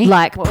does that mean?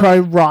 Like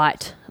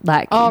pro-right.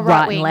 Like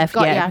right and left,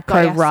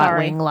 pro-right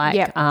wing,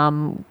 like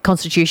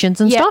constitutions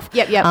and stuff.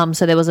 Yep.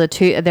 So there was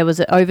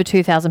over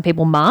 2,000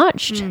 people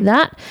marched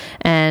that,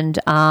 and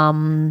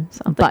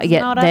but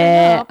yet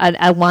there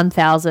a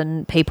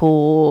 1,000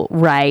 people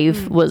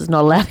rave was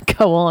not allowed to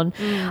go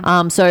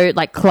on. So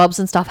like clubs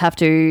and stuff have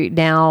to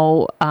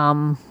now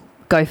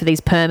go for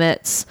these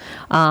permits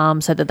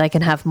so that they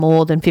can have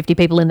more than 50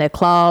 people in their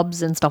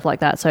clubs and stuff like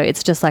that. So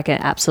it's just like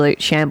an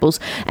absolute shambles,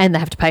 and they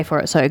have to pay for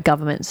it. So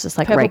government's just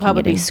like Purple raking Pub it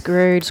would be in.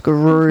 screwed.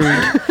 There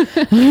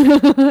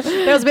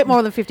was a bit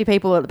more than 50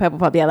 people at the Purple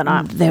Pub the other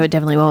night. There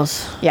definitely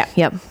was. Yeah.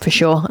 Yep, for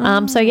sure.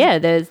 So yeah,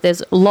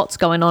 there's lots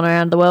going on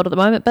around the world at the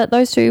moment, but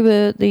those two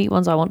were the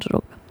ones I wanted to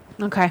talk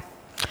about. Okay.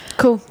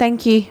 Cool.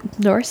 Thank you.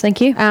 Doris,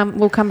 thank you.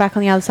 We'll come back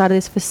on the other side of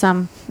this for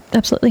some.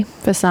 Absolutely.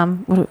 What's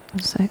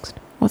next?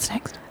 What's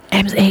next?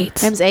 Em's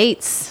Eats. Em's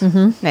Eats.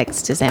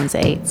 Next is Em's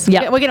Eats.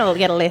 Yeah. We're going to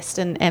get a list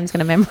and Em's going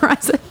to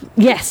memorise it.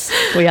 Yes,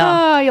 we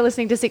are. Oh, you're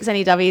listening to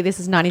 6NEW. This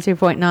is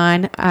 92.9,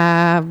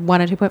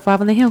 102.5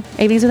 on the Hill.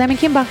 Evenings with Em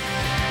Kimba.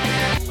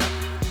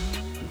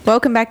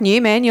 Welcome back,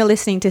 Newman. You're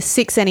listening to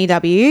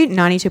 6NEW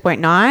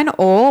 92.9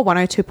 or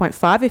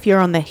 102.5 if you're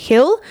on the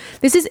Hill.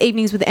 This is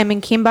Evenings with Em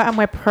Kimba, and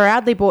we're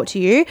proudly brought to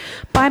you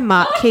by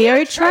Mark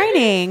Keogh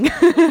Training.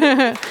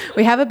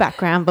 We have a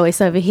background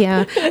voice over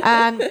here.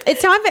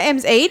 It's time for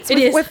Em's Eats.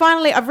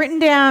 I've written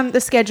down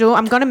the schedule.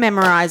 I'm going to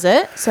memorise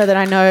it so that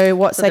I know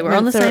what segments we're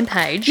on the same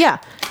page. Yeah.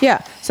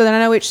 So that I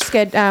know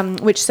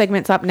which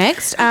segment's up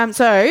next.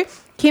 So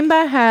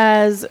Kimba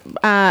has,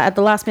 at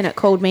the last minute,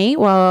 called me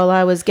while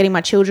I was getting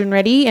my children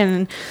ready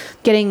and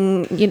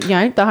getting,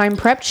 the home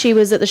prepped. She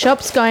was at the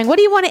shops going, "What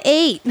do you want to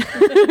eat?" What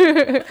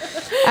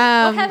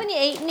haven't you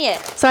eaten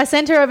yet? So I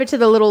sent her over to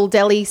the little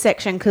deli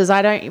section because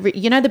I don't,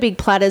 the big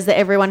platters that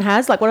everyone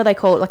has, like what do they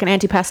call it, like an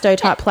antipasto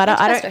type platter.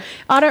 Antipasto.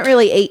 I don't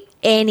really eat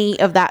any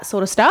of that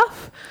sort of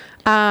stuff.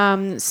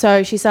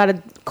 So she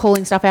started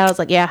calling stuff out. I was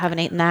like, yeah, haven't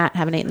eaten that.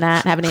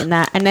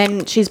 And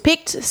then she's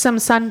picked some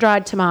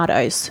sun-dried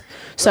tomatoes.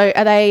 So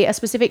are they a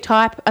specific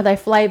type? Are they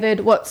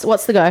flavoured? What's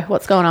the go?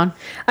 What's going on?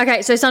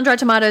 Okay, so sun-dried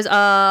tomatoes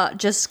are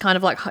just kind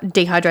of like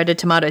dehydrated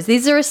tomatoes.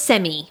 These are a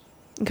semi.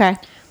 Okay.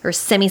 They're a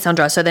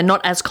semi-sun-dried, so they're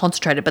not as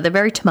concentrated, but they're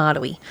very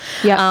tomatoey.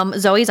 Yeah.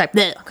 Zoe's like,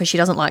 because she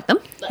doesn't like them.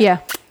 Yeah.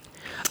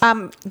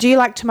 Do you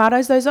like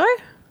tomatoes though, Zoe?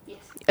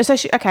 Yes. So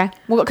okay.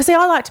 Well, because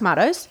I like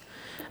tomatoes.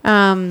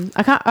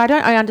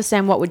 I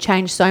understand what would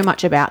change so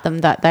much about them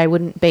that they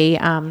wouldn't be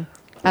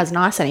as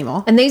nice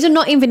anymore. And these are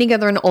not in vinegar,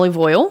 they're in olive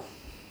oil.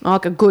 Oh,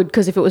 okay, good,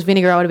 because if it was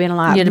vinegar, I would have been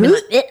like, You'd have been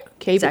like,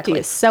 keep exactly. it to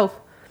yourself.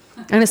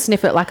 I'm going to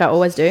sniff it like I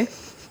always do.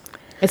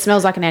 It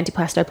smells like an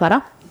antipasto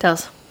platter. It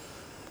does.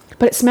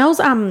 But it smells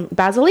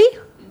basil-y.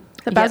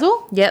 The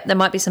basil? Yep, there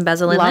might be some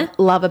basil in there.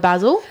 Love a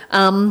basil.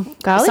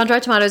 Garlic?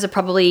 Sun-dried tomatoes are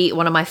probably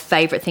one of my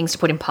favourite things to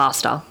put in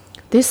pasta.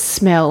 This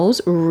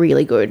smells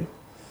really good.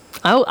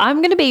 Oh, I'm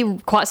going to be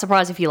quite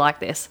surprised if you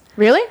like this.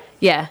 Really?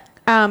 Yeah.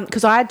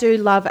 Because I do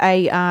love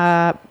a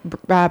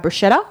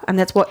bruschetta, and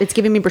that's what it's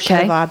giving me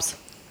bruschetta vibes.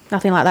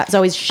 Nothing like that.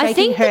 Zoe's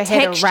shaking her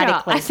head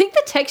erratically. I think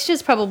the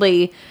texture's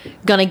probably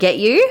going to get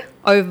you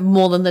over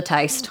more than the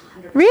taste.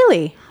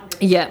 Really?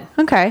 Yeah.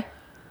 Okay.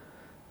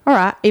 All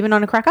right. Even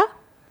on a cracker?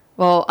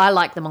 Well, I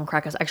like them on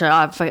crackers. Actually,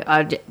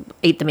 I'd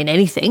eat them in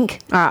anything.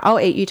 All right. I'll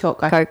eat. You talk.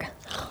 Go. Coke.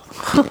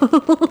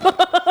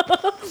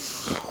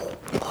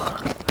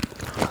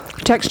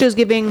 Texture's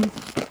giving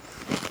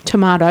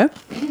tomato.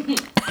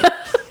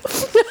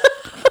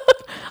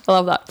 I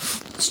love that.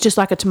 It's just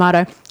like a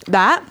tomato.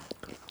 That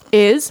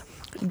is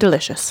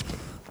delicious.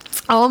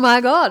 Oh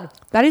my God.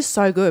 That is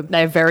so good.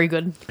 They're very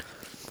good.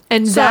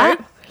 And So-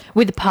 that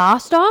with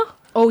pasta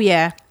Oh,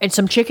 yeah. and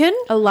some chicken.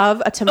 I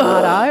love a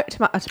tomato.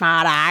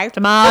 Tomato.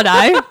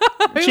 Tomato.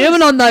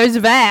 Chewing on those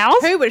vowels.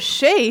 Who was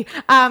she?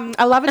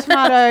 I love a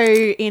tomato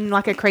in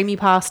like a creamy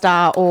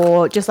pasta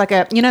or just like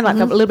a, you know, like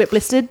a little bit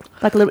blistered,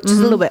 like a little, just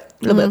a little bit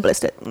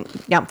blistered.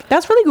 Yum.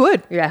 That's really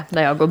good. Yeah,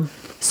 they are good.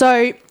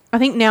 So I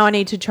think now I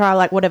need to try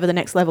like whatever the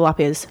next level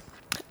up is.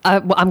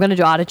 Well, I'm going to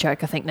do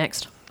artichoke, I think,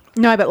 next.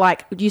 No, but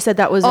like you said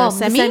that was a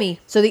semi? the semi.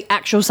 So the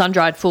actual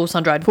sun-dried, full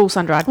sun-dried. Full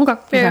sun-dried. Okay,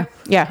 yeah.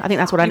 Yeah, I think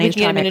that's what I need to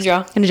get try them in a next.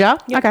 jar. In a jar?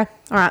 Yep. Okay.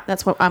 All right,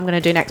 that's what I'm going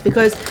to do next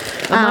because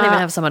I might even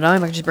have some at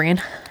home I can just bring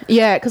in.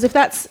 yeah, because if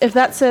that's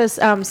a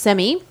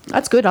semi,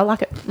 that's good. I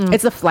like it.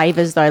 It's the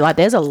flavors though. Like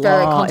there's a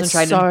Very lot.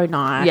 concentrated. It's so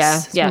nice. Yeah,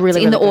 It's yeah.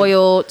 Really, It's in really the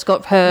oil. It's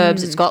got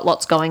herbs. It's got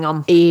lots going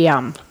on. good.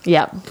 Yum.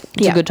 Yeah.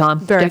 It's Yeah, a good time.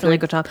 very Definitely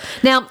good. a good time.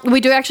 Now,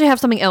 we do actually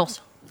have something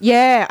else.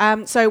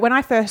 Yeah. So when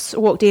I first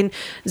walked in,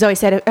 Zoe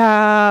said,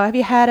 "Have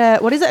you had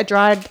a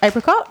dried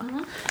apricot?"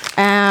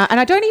 And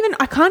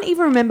I can't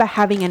even remember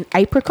having an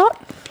apricot.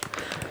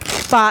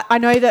 But I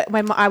know that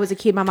when I was a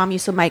kid, my mum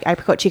used to make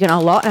apricot chicken a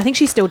lot, and I think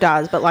she still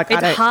does. But like,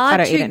 It's I hard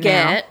don't eat to it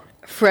get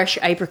fresh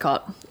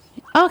apricot.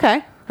 now.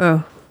 Okay.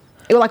 Oh.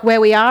 Like where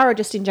we are, or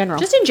just in general.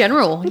 Just in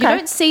general. You Okay.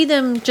 don't see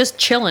them just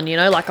chilling, you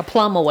know, like a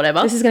plum or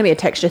whatever. This is going to be a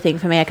texture thing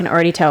for me. I can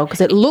already tell because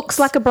it looks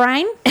like a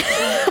brain.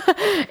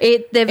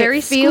 They're very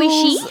It feels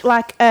squishy.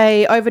 like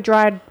a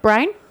over-dried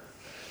brain.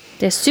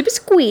 They're super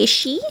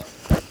squishy.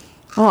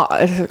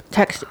 Oh,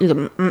 texture.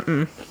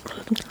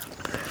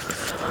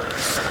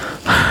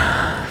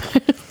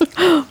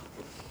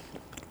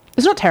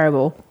 It's not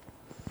terrible.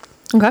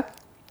 Okay.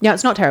 Yeah,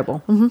 it's not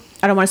terrible.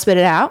 I don't want to spit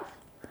it out.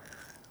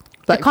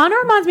 But It kind of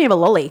reminds me of a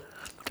lolly.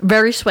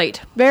 very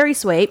sweet. Very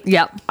sweet.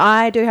 Yep.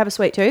 I do have a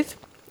sweet tooth.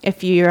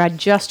 If you are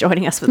just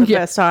joining us for the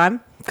first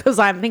time, because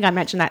I think I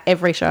mention that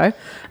every show.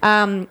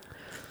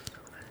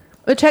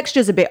 The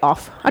texture's a bit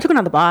off. I took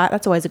another bite.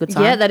 That's always a good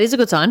sign. Yeah, that is a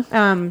good sign.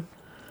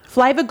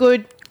 Flavour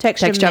good,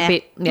 texture Texture meh.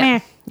 bit. Yeah. Meh.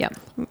 Yep.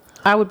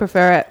 I would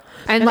prefer it.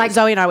 And And like- like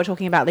Zoe and I were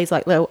talking about these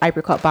like little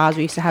apricot bars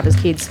we used to have as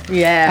kids.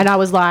 Yeah. And I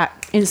was like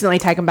instantly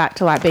taken back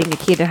to like being a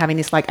kid and having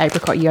this like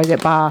apricot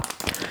yogurt bar.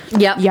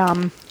 Yep.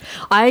 Yum.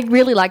 I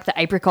really like the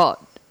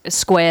apricot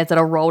squares that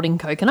are rolled in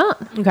coconut.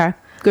 Okay.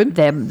 Good.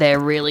 They're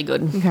really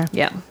good. Okay.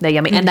 Yeah, they're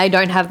yummy. And they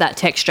don't have that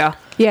texture.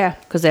 Yeah.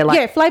 'Cause they're like-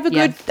 yeah, flavour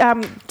yeah.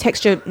 good,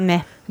 texture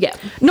meh. Yeah.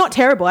 Not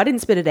terrible. I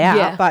didn't spit it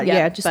out, but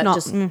just but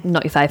not.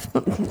 not your fave.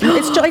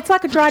 It's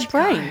like a dried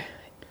brain.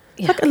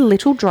 It's like a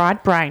little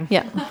dried brain.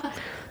 Yeah.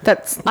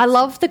 That's I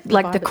love the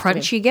vibe the it's crunch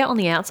with. you get on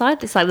the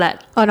outside. It's like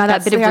that. Oh, no, that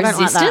that's- bit of see, I don't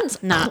like that.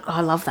 resistance. No.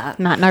 I love that.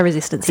 no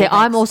resistance. See, here,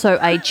 I'm thanks. also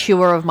a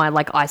chewer of my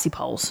like icy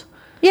poles.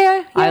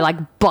 yeah. I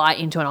like bite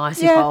into an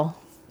icy Yeah. pole.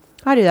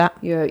 I do that.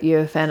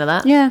 You're a fan of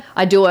that? Yeah.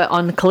 I do it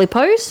on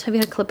Calippos. Have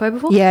you had Calippo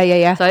before?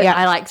 Yeah. So yeah.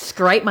 I like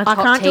scrape my I top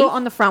can't teeth. do it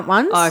on the front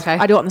ones. Oh, okay.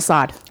 I do it on the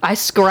side. I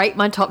scrape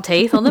my top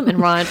teeth on them, and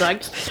Ryan's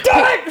like,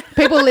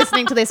 People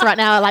listening to this right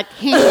now are like,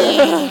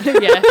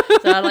 yeah.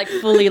 So I like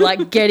fully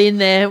like get in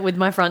there with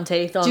my front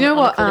teeth on. do you know on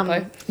what a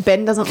Calippo.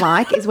 Ben doesn't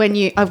like is when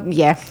you,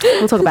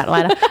 we'll talk about it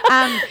later.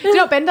 Do you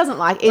know what Ben doesn't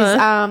like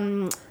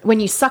is when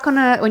you suck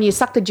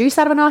the juice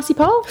out of an icy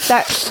pole,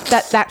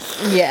 that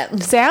Yeah.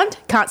 sound,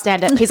 can't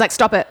stand it. He's like,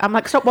 stop it. I'm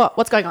like, stop what?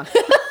 What's going on?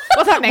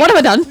 What's happening? What have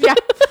I done? Yeah.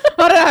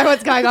 I don't know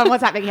what's going on.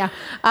 What's happening here?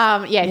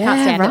 Can't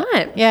stand it.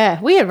 right.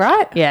 Yeah. Weird,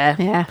 right? Yeah.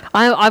 Yeah.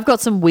 I've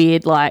got some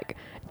weird like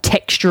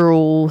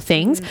textural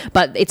things,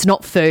 but it's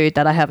not food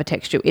that I have a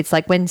texture. It's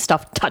like when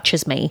stuff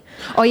touches me.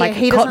 Oh, yeah. Like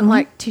He doesn't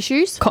like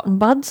tissues. cotton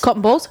buds.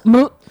 Cotton balls.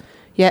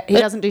 Yeah. He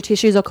doesn't do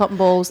tissues or cotton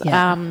balls.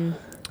 Yeah.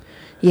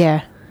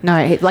 Yeah.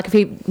 No, like if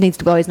he needs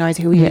to blow his nose,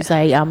 he'll use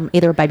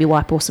either a baby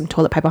wipe or some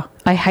toilet paper.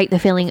 I hate the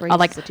feeling. I Freezes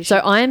like the tissue. so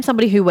I am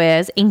somebody who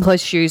wears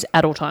enclosed shoes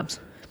at all times.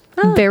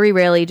 Very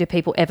rarely do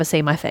people ever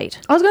see my feet.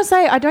 I was going to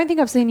say, I don't think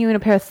I've seen you in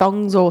a pair of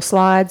thongs or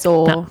slides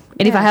or... No.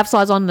 And if I have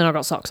slides on, then I've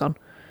got socks on.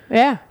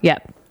 Yeah. Yeah.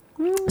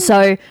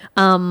 So,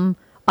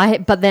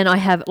 but then I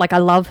have, like, I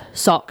love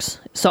socks.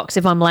 Socks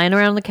if I'm laying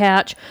around on the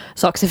couch,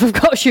 socks if I've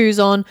got shoes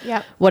on,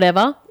 Yep.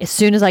 whatever. As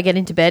soon as I get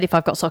into bed, if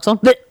I've got socks on,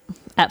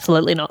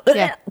 absolutely not.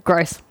 Yeah.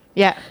 Gross.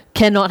 Yeah.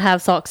 Cannot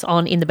have socks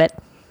on in the bed.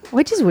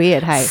 Which is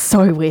weird, hey?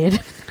 So weird.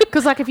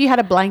 Because, like, if you had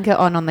a blanket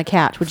on the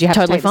couch, would you have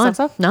Totally to take the fine.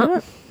 socks off?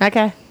 No.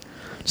 Okay.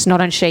 Just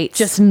not on sheets.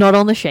 Just not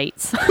on the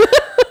sheets.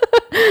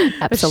 the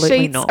Absolutely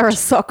sheets not. are a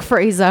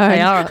sock-free zone. They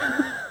are.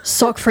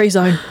 Sock-free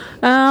zone.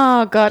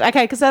 Oh, God.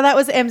 Okay, so that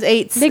was Em's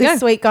Eats There you this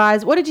go. week,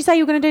 guys. What did you say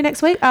you were going to do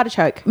next week?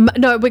 Artichoke.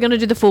 No, we're going to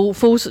do the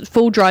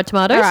full dried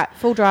tomatoes. All right,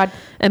 full dried.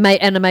 And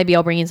maybe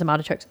I'll bring in some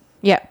artichokes.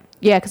 Yeah.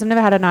 Yeah, because I've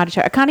never had an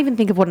artichoke. I can't even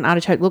think of what an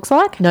artichoke looks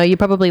like. No, you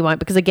probably won't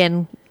because,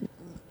 again,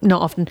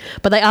 not often,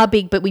 but they are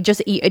big. But we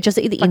just eat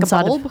the Like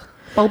inside. a bulb?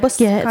 Bulbous?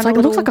 Yeah, it's kind like of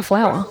it looks little- like a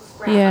flower,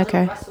 Yeah,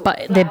 okay.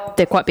 but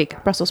they're quite big.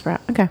 Brussels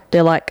sprout. Okay.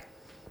 They're like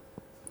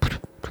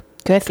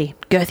Girthy.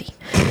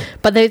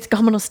 but they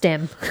come on a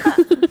stem,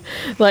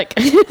 like.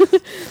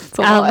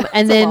 a lot.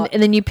 And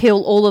then you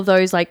peel all of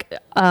those like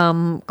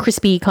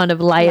crispy kind of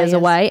layers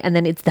away, and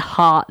then it's the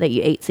heart that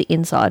you eat the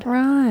inside.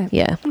 Right.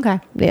 Yeah. Okay.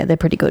 Yeah, they're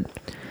pretty good.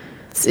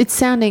 It's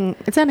sounding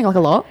like a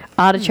lot.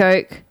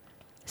 Artichoke,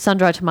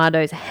 sun-dried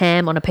tomatoes,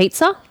 ham on a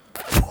pizza.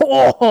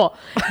 Oh,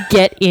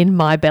 get in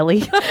my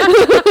belly.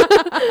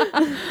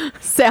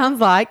 Sounds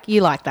like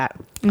you like that.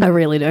 I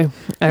really do.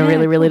 I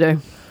really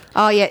do.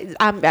 Oh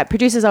yeah.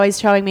 Producer's always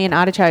showing me an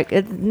artichoke.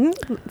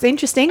 It's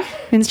interesting.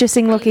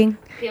 Interesting looking.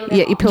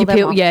 Yeah, you peel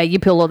them off. You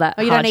peel all that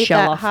Oh, you hard don't eat shell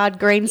that off. hard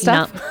green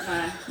stuff.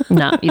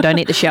 No, you don't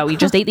eat the shell. You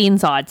just eat the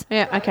insides.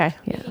 Yeah. Okay.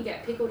 You can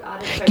get pickled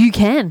artichoke. You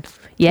can.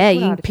 Yeah, you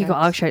can artichokes. pickle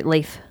artichoke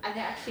leaf. And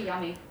they're actually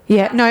yummy.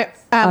 Yeah. No.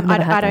 I've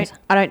never had those.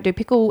 I don't do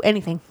pickle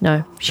anything.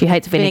 No, she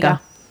hates vinegar.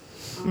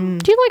 Do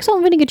you like salt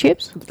and vinegar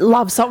chips?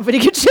 Love salt and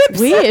vinegar chips.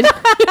 Weird.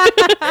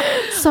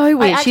 So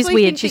weird. She's actually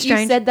weird. think She's that you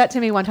strange. said that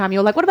to me one time. You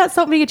were like, "What about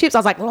salt and vinegar chips?" I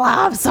was like,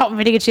 "Love salt and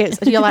vinegar chips."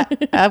 And you're like,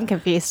 "I'm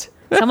confused."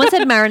 Someone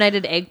said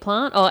marinated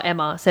eggplant, or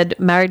Emma said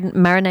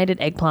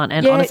marinated eggplant,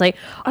 and Yeah, honestly,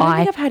 I don't I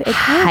think I've had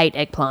eggplant. hate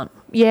eggplant.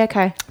 Yeah.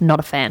 Okay. Not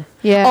a fan.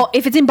 Yeah. Oh,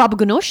 if it's in baba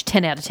ganoush,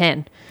 10 out of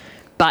 10.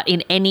 But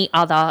in any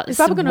other Is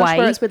baba ganoush way,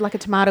 where it's with like a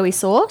tomatoey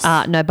sauce?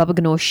 no, baba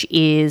ganoush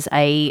is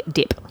a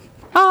dip.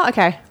 Oh,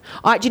 okay.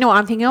 Do you know what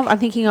I'm thinking of? I'm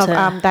thinking of It's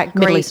a that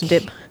Middle Greek Eastern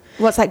dip.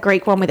 What's that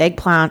Greek one with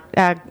eggplant?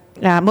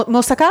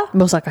 Moussaka?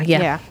 Moussaka,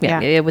 yeah.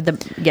 Yeah. With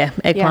the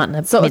eggplant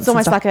and the So mince it's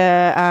almost and like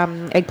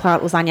a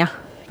eggplant lasagna.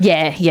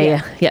 yeah.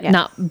 Yeah.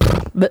 No,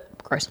 but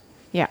gross.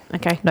 Yeah.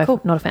 Okay. No,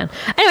 Cool. not a fan.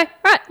 Anyway,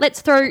 right,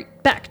 let's throw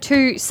back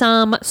to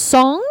some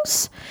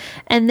songs,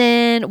 and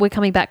then we're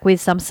coming back with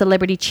some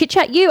celebrity chit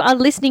chat. You are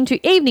listening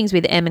to Evenings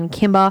with Em and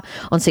Kimba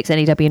on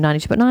 6NEW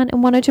 92.9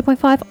 and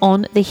 102.5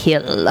 on the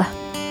Hill.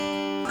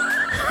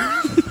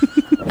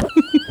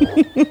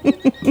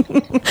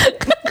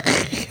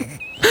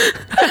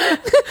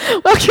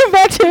 Welcome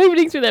back to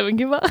Evenings with Em and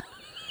Kimba.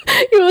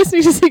 You're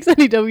listening to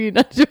 6NEW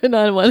 92.9 and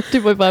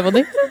 102.5 on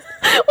the Hill.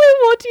 We're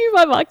brought to you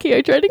by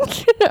Markio Trading,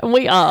 and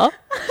we are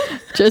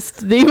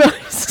just the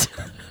most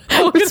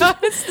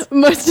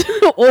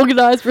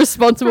organised,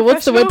 responsible,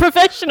 what's the word,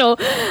 professional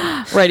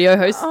radio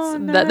hosts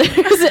that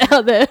there is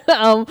out there.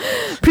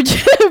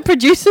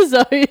 Producer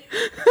Zoe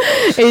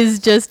is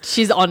just,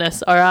 she's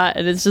honest, all right,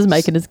 and it's just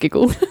making us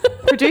giggle.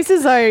 Producer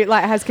Zoe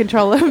has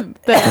control of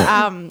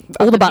the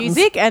All the buttons.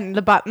 music and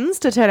the buttons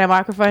to turn our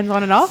microphones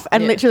on and off.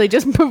 And Yeah. literally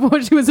just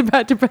before she was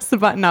about to press the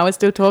button, I was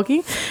still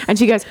talking, and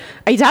she goes,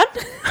 "Are you done?"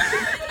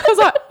 I was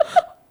like,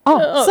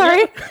 "Oh,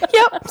 sorry."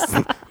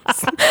 Yep.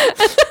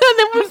 And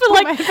then for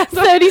like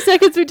 30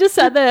 seconds we just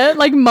sat there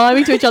like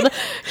miming to each other.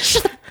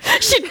 I'm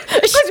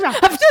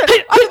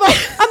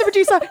the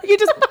producer. You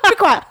just be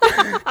quiet.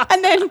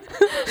 And then,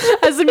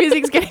 as the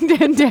music's getting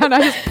turned down,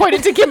 I just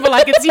pointed to Kimber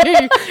like, "It's you.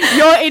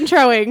 You're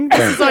introing.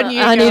 This is on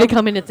you." I need girl." to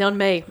come in. It's on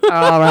me.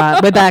 All right,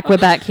 we're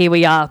back. Here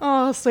we are.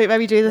 Oh, sweet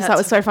baby Jesus, that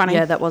was so funny.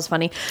 Yeah, that was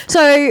funny.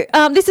 So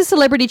this is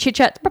Celebrity Chit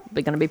Chat. It's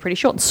probably going to be pretty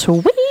short and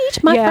sweet,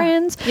 my Yeah.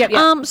 friends.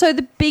 Yep. So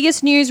the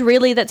biggest news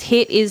really that's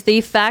hit is the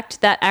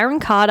fact that Aaron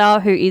Carter,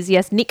 who is,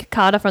 yes, Nick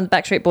Carter from the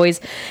Backstreet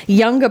Boys'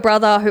 younger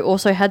brother, who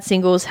also had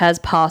singles, has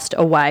passed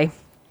away.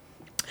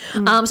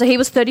 So he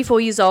was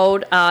 34 years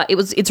old.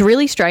 It's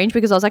really strange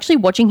because I was actually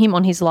watching him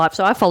on his live.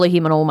 So I follow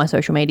him on all my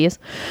social medias.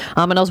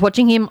 And I was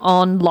watching him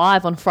on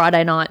live on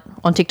Friday night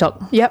on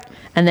TikTok. Yep.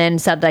 And then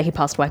Saturday he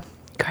passed away.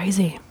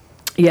 Crazy.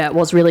 Yeah, it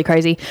was really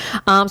crazy.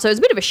 So it was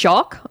a bit of a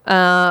shock.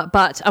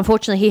 But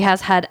unfortunately he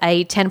has had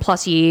a 10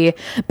 plus year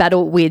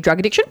battle with drug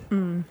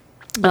addiction.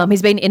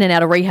 He's been in and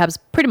out of rehabs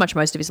pretty much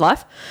most of his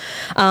life.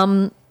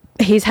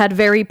 He's had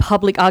very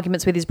public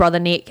arguments with his brother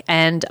Nick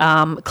and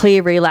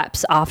clear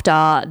relapse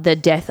after the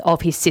death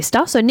of his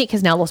sister. So Nick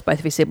has now lost both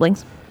of his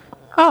siblings.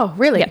 Oh,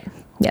 really?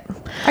 Yeah.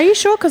 Are you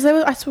sure? Because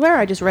I swear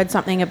I just read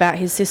something about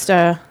his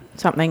sister.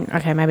 Something.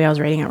 Okay, maybe I was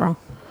reading it wrong.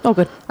 Oh,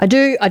 good. I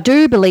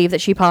do believe that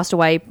she passed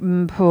away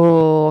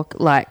for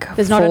like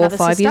There's not 4 or another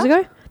 5 years sister?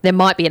 ago. There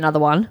might be another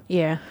one.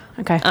 Yeah.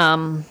 Okay.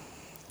 I'm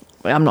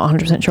not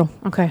 100% sure.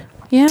 Okay.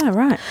 Yeah.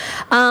 Right.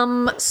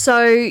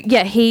 So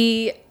yeah,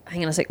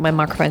 hang on a sec, my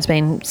microphone's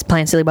been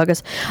playing silly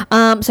buggers.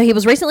 So he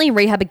was recently in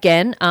rehab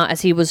again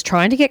as he was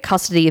trying to get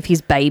custody of his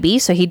baby.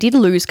 So he did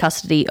lose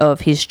custody of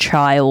his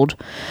child,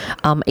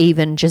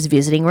 even just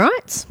visiting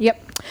rights.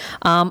 Yep.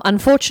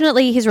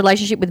 Unfortunately, his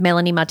relationship with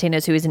Melanie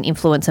Martinez, who is an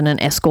influencer and an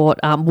escort,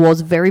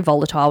 was very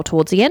volatile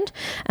towards the end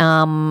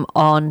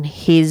on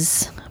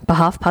his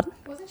behalf. Pardon?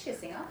 Wasn't she a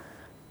singer?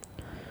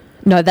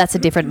 No, that's a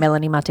different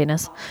Melanie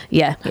Martinez.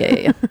 Yeah.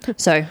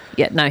 So,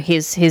 yeah, no,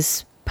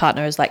 his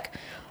partner is like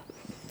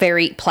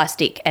very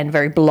plastic and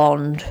very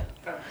blonde.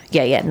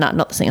 Yeah, no,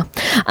 not the singer.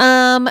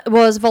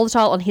 Was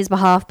volatile on his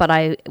behalf, but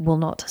I will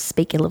not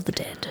speak ill of the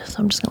dead. So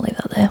I'm just going to leave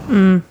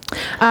that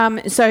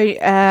there. So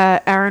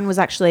Aaron was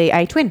actually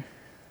a twin.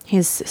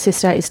 His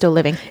sister is still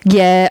living.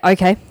 Yeah,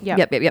 okay.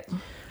 Yep. Yep.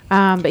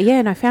 But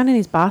yeah, no, found in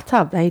his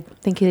bathtub. They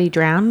think he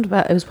drowned,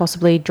 but it was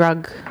possibly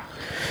drug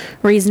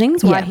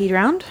reasonings why Yeah. he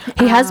drowned.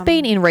 He has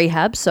been in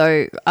rehab,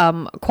 so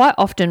quite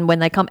often when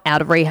they come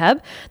out of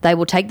rehab, they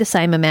will take the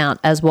same amount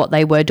as what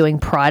they were doing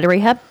prior to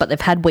rehab, but they've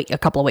had a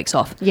couple of weeks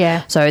off.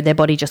 Yeah. So their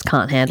body just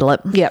can't handle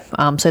it. Yep.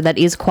 So that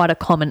is quite a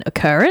common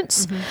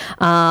occurrence.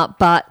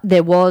 But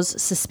there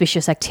was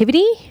suspicious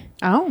activity,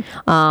 Oh.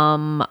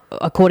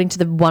 according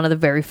to one of the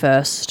very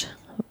first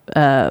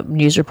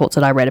news reports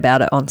that I read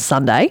about it on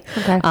Sunday.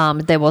 Okay.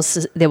 There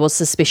was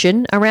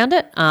suspicion around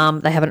it.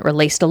 They haven't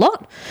released a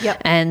lot.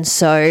 Yep. And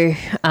so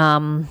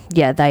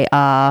they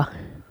are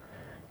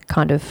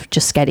kind of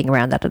just skating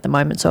around that at the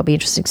moment. So it'll be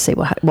interesting to see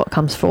what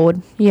comes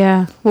forward.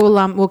 Yeah.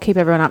 We'll keep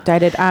everyone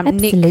updated.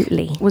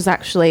 Absolutely. Nick was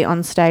actually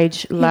on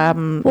stage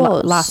was.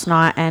 last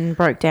night and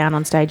broke down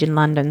on stage in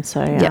London.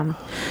 So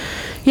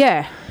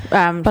Yep.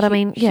 but I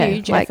mean, yeah,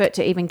 huge like, effort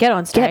to even get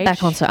on stage. Get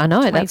back on stage. I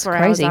know, that's 24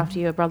 crazy. hours after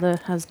your brother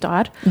has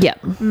died. Yeah.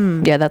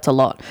 Yeah, that's a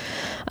lot.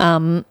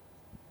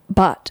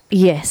 But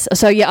yes.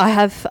 So I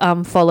have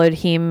followed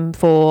him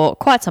for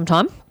quite some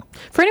time.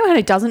 For anyone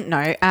who doesn't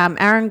know,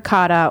 Aaron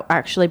Carter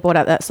actually brought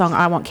out that song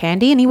 "I Want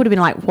Candy," and he would have been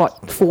like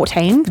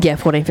 14. Yeah,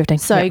 14, 15.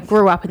 So he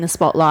grew up in the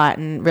spotlight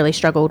and really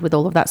struggled with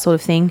all of that sort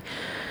of thing.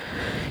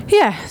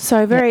 Yeah,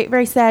 so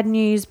very sad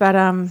news, but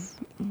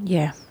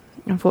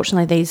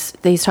unfortunately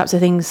these types of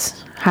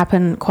things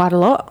happen quite a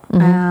lot.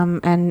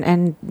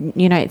 And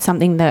you know, it's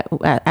something that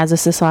as a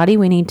society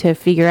we need to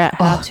figure out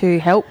how to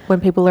help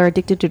when people are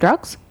addicted to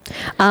drugs.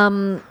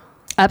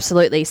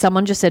 Absolutely.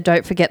 Someone just said,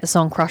 don't forget the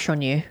song Crush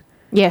on You.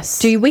 Yes.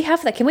 Do we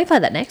have that? Can we play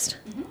that next?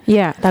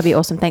 Yeah, that'd be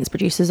awesome. Thanks,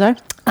 producers, though.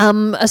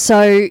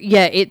 So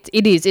yeah, it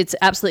is. It's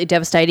absolutely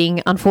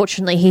devastating.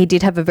 Unfortunately, he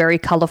did have a very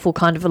colourful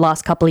kind of the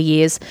last couple of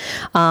years,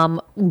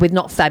 with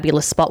not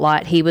fabulous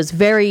spotlight. He was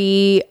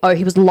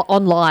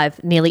on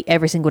live nearly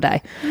every single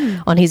day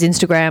on his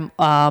Instagram,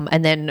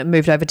 and then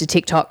moved over to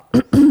TikTok,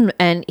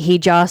 and he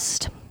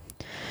just.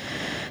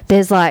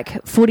 There's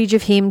like footage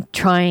of him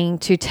trying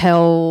to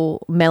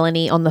tell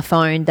Melanie on the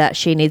phone that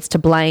she needs to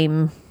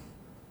blame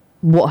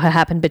what had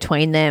happened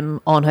between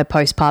them on her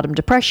postpartum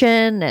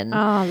depression, and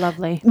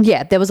lovely.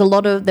 yeah, there was a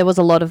lot of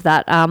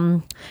that.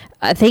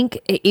 I think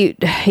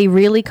he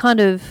really kind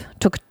of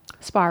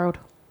Spiraled.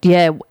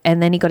 yeah,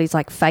 and then he got his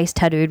like face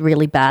tattooed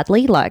really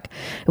badly. Like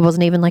it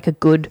wasn't even like a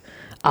good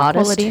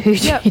artist Quality. who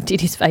Yep. did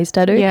his face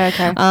tattoo. Yeah,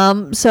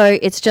 okay. So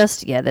it's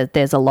just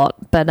there's a lot,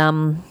 but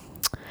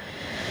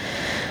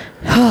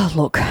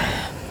look,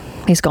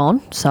 he's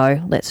gone.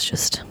 So let's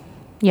just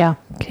Yeah.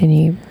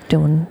 continue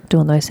doing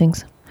those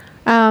things.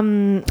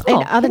 In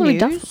other Hilary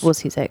news, Duff was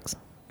his ex.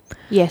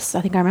 yes,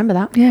 I think I remember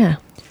that. Yeah.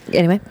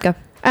 Anyway, go.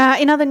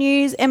 In other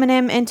news,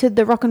 Eminem entered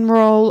the Rock and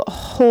Roll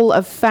Hall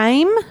of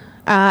Fame,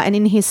 and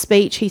in his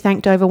speech, he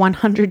thanked over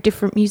 100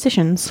 different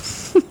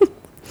musicians.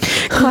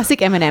 Classic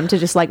Eminem to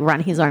just like run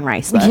his own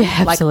race, though.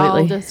 Yeah, Like I'll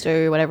absolutely. just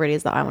do whatever it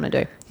is that I want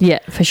to do. Yeah,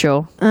 for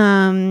sure.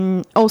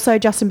 Also,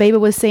 Justin Bieber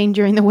was seen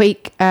during the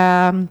week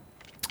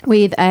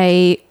with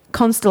a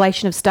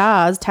constellation of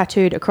stars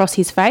tattooed across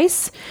his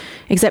face,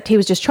 except he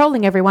was just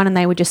trolling everyone and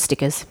they were just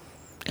stickers.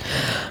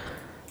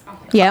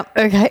 Yeah.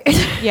 Okay.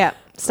 Yeah.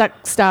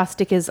 Stuck star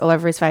stickers all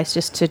over his face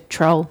just to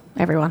troll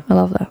everyone. I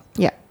love that.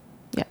 Yeah.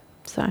 Yeah.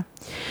 So,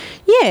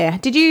 yeah.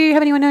 Did you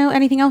have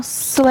anything else,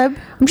 celeb?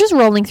 I'm just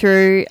rolling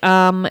through.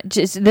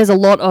 There's a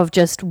lot of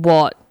just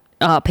what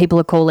people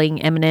are calling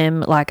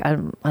Eminem like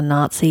a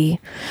Nazi,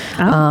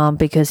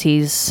 because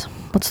he's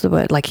what's the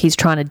word? Like he's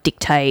trying to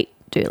dictate,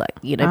 be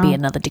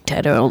another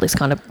dictator, and all this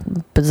kind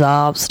of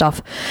bizarre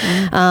stuff.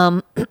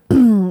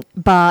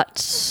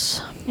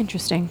 But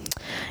Interesting.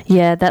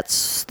 yeah,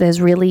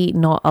 there's really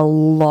not a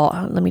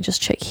lot. Let me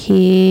just check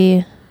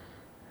here.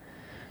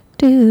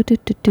 No, I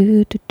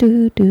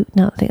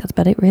think that's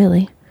about it,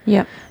 really.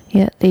 Yeah.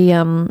 Yeah,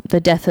 the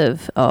death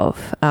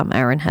of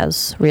Aaron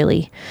has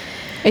really.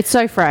 It's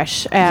so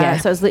fresh. Yeah.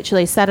 So it's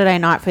literally Saturday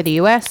night for the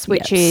US,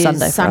 which Yeah, is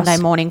Sunday for Sunday us.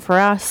 morning for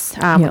us,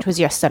 Yep. which was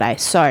yesterday.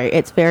 So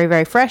it's very,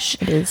 very fresh.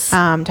 It is.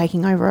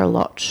 Taking over a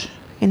lot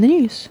in the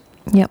news.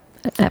 Yep,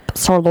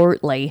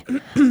 absolutely.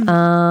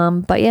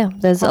 But yeah,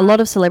 there's a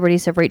lot of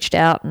celebrities have reached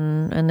out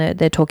and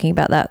they're talking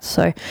about that.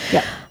 So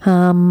Yep.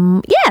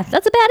 yeah,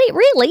 that's about it,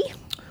 really.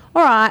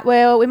 All right.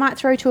 Well, we might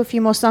throw to a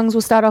few more songs.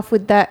 We'll start off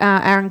with that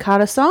Aaron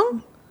Carter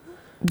song.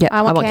 Yeah,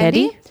 I Want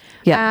Candy.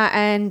 Yeah.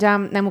 And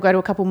then we'll go to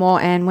a couple more.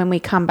 And when we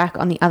come back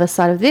on the other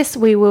side of this,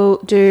 we will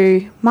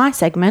do my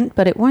segment,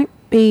 but it won't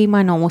be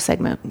my normal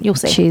segment. You'll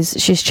see.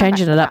 She's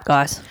changing it up,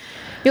 guys.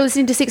 You're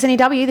listening to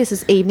 6NEW. This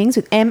is Evenings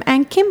with Em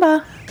and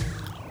Kimba.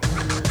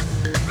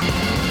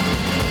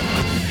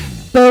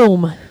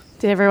 Boom.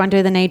 Did everyone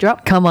do the knee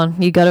drop? Come on,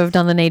 you got to have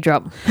done the knee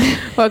drop.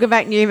 Welcome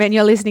back, Newman.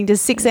 You're listening to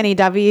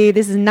 6NEW.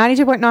 This is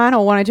 92.9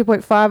 or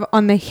 102.5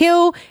 on the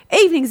Hill.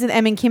 Evenings with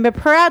Em and Kimba,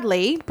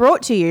 proudly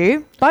brought to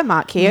you by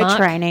Mark Keogh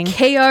Training.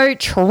 Keogh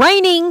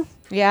Training.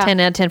 Yeah. 10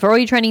 out of 10 for all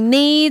your training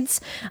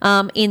needs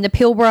in the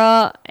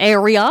Pilbara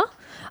area.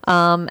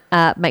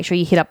 Make sure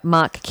you hit up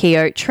Mark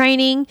Keogh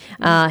Training.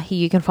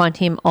 You can find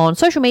him on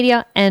social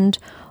media and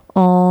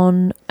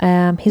on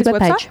his webpage.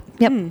 website?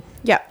 Yep.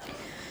 Yep.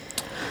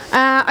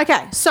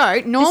 Okay,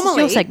 so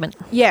normally your segment.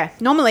 Yeah,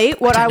 normally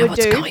what I would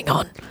what's do. going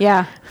on.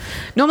 Yeah,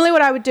 normally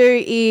what I would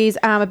do is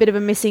a bit of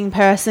a missing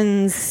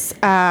persons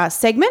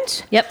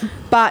segment. Yep.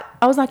 But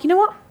I was like, you know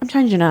what? I'm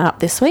changing it up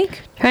this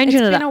week.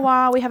 Changing it It's been up. a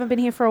while. We haven't been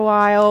here for a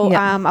while.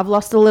 Yep. I've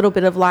lost a little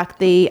bit of like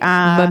the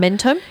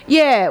Momentum.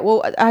 Yeah,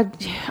 well,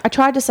 I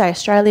tried to say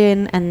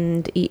Australian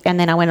and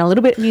then I went a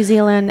little bit New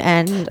Zealand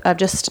and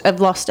I've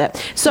lost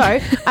it.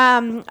 So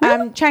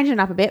I'm changing it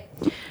up a bit.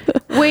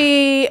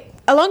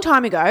 A long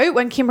time ago,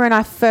 when Kimber and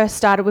I first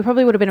started, we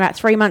probably would have been about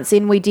 3 months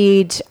in. We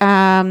did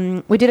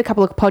a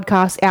couple of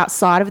podcasts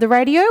outside of the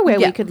radio where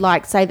we could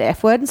like say the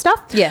F word and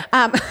stuff. Yeah.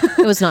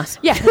 It was nice.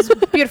 Yeah, it was a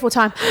beautiful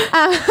time.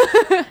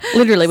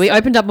 Literally, we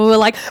opened up and we were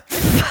like,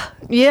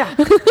 Yeah,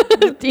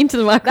 into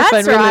the microphone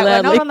that's really right.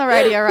 loudly. We're not on the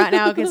radio right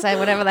now. We can say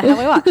whatever the hell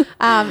we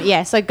want.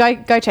 Yeah, so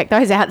go check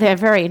those out. They're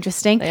very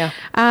interesting. They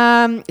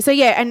are. So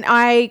yeah, and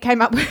I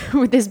came up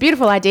with this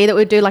beautiful idea that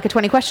we'd do like a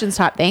 20 questions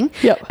type thing.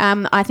 Yep.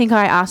 I think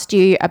I asked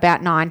you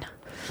about 9.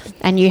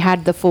 And you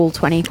had the full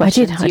 20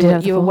 questions. I did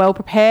have the You were full- well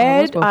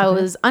prepared. I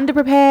was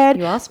underprepared.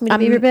 You asked me to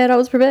be prepared. I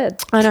was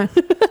prepared. I know.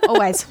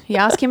 Always. You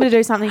ask Kimber to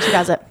do something, she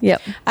does it.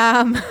 Yep.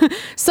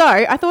 So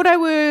I thought I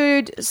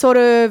would sort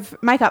of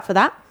make up for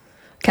that.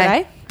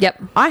 Okay.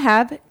 Yep. I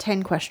have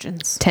 10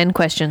 questions. 10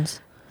 questions.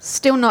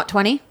 Still not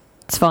 20.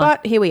 It's fine.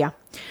 But here we are.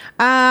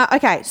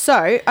 Okay,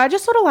 so I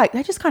just sort of like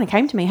they just kind of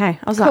came to me. Hey,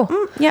 I was like,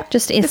 yeah,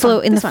 Just in this flow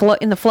one, in this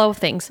one. the flow of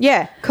things.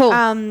 Yeah,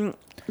 Cool.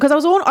 Because I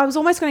was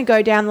almost going to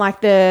go down like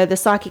the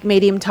psychic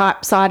medium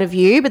type side of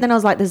you, but then I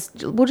was like,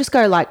 we'll just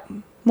go like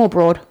more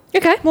broad.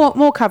 Okay.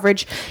 More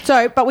coverage.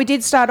 So, but we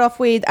did start off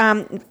with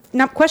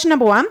question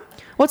number 1.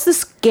 What's the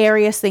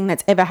scariest thing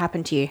that's ever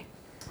happened to you?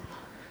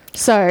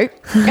 So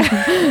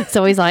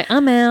So he's like,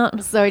 I'm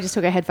out. Zoe just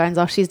took her headphones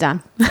off. She's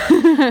done.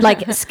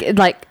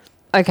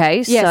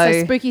 Okay. Yeah,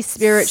 so spooky,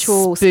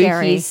 spiritual,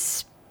 scary.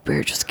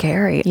 Spiritual,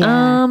 scary.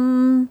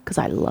 Yeah. Because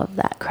I love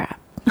that crap.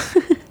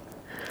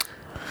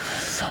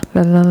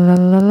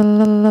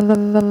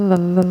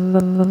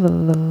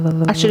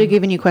 I should have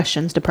given you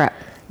questions to prep.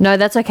 No,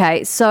 that's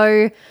okay.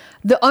 So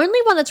the only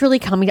one that's really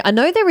coming, I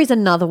know there is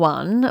another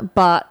one,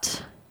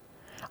 but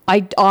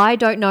I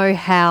don't know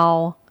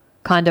how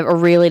kind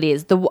of real it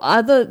is.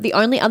 The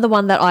only other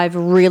one that I've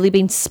really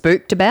been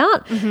spooked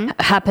about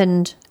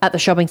happened at the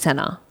shopping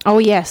centre. Oh,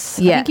 yes.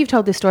 Yeah. I think you've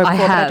told this story I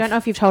before, but I have. don't know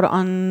if you've told it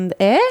on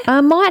the air.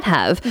 I might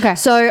have. Okay.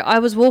 So I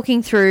was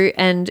walking through,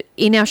 and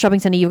in our shopping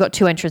centre, you've got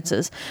 2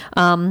 entrances.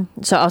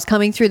 So I was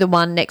coming through the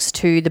one next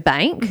to the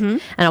bank,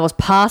 and I was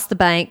past the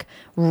bank,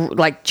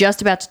 like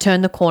just about to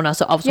turn the corner.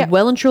 So I was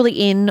well and truly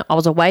in. I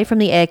was away from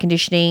the air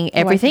conditioning,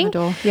 everything. the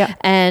door. Yep.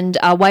 And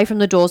away from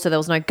the door, so there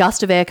was no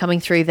gust of air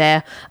coming through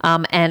there.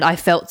 And I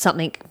felt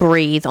something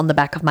breathe on the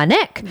back of my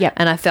neck. Yep.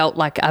 And I felt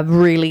like a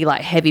really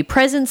like heavy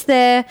presence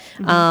there.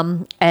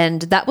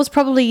 And that was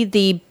probably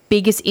the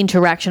biggest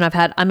interaction I've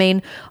had. I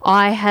mean,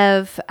 I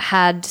have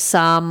had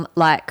some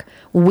like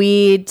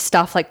weird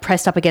stuff like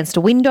pressed up against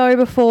a window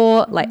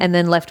before, like, and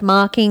then left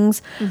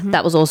markings.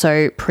 That was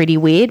also pretty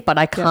weird, but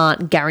I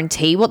can't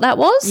guarantee what that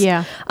was.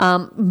 Yeah.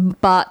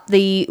 But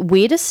the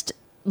weirdest,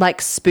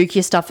 like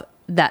spookiest stuff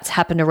that's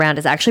happened around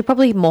is actually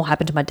probably more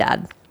happened to my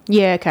dad.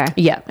 Yeah, okay.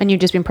 Yeah. And you've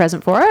just been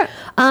present for it?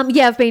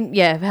 Yeah, I've been.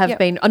 Yeah, have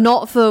been.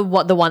 Not for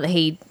the one that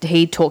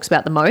he talks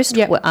about the most.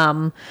 Yep.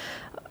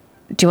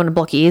 Do you want to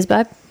block your ears,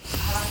 babe?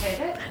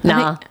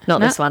 Nah, not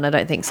this one. I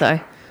don't think so.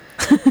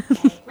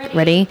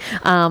 Ready?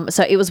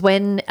 So it was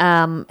when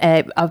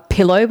a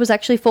pillow was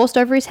actually forced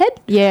over his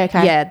head. Yeah,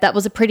 okay. Yeah, that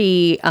was a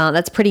pretty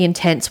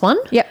intense one.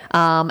 Yep.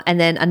 And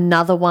then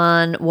another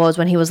one was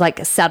when he was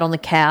like sat on the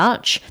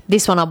couch.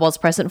 This one I was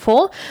present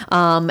for.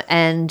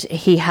 And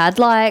he had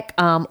like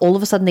all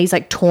of a sudden these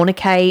like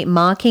tourniquet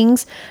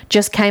markings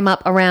just came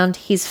up around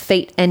his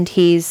feet and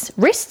his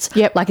wrists.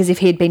 Yep. Like as if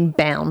he had been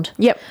bound.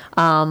 Yep.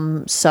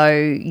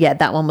 So yeah,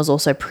 that one was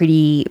also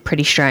pretty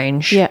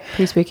strange. Yeah,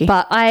 pretty spooky.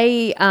 But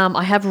I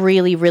have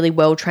really, really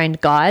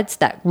well-trained guides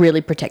that really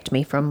protect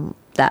me from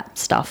that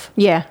stuff.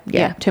 Yeah.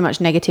 Yeah. Too much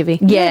negativity.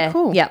 Yeah.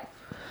 Cool. Yep.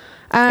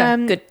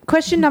 Good.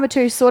 Question number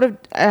 2, sort of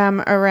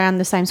around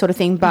the same sort of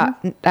thing, but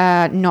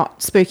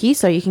not spooky,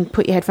 so you can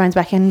put your headphones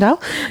back in, Dale.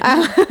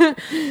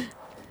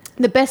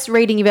 The best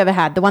reading you've ever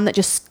had, the one that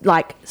just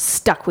like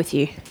stuck with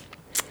you.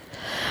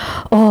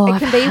 Oh, It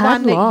can be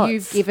one that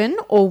you've given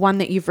or one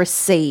that you've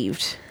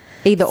received.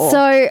 Either or.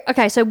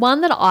 So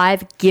one that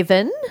I've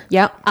given,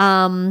 Yep.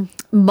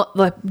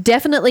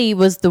 definitely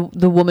was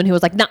the woman who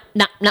was like, nah,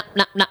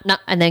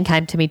 and then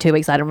came to me 2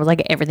 weeks later and was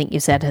like, everything you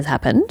said has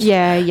happened.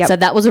 Yeah, yep. So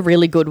that was a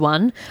really good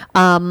one.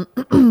 And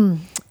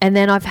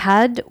then I've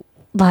had,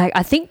 like,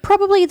 I think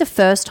probably the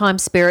first time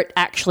spirit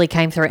actually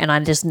came through and I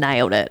just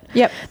nailed it.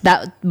 Yep.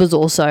 That was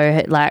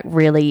also like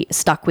really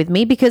stuck with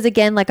me because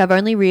again, like I've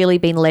only really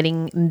been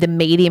letting the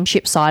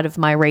mediumship side of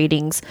my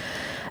readings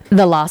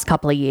the last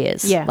couple of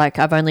years. Yeah. Like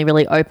I've only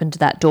really opened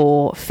that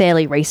door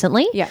fairly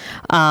recently. Yeah.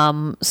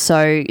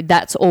 So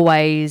that's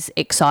always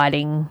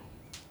exciting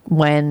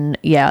when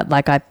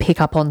like I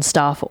pick up on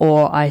stuff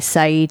or I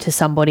say to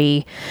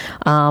somebody,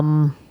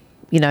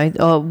 you know,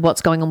 oh,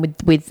 what's going on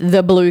with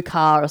the blue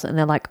car or something,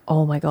 they're like,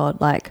 oh my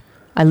God, like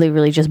I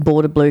literally just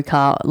bought a blue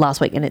car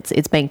last week and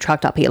it's being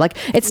trucked up here. Like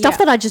it's stuff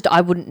that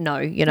I wouldn't know,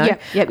 you know.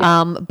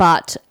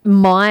 But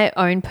my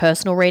own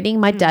personal reading,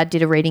 my dad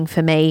did a reading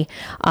for me,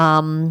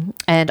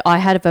 and I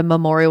had a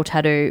memorial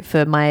tattoo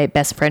for my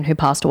best friend who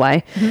passed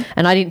away,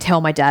 and I didn't tell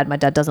my dad. My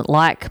dad doesn't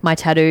like my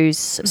tattoos,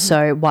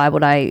 so why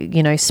would I,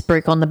 you know,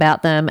 spruik on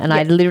about them? And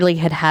I literally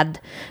had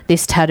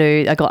this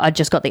tattoo. I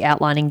just got the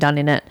outlining done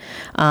in it,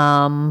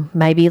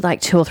 maybe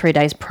like 2 or 3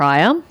 days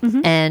prior,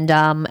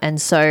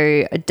 and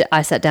so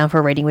I sat down for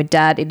a reading with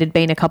Dad. It had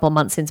been a couple of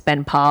months since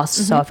Ben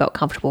passed, so I felt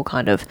comfortable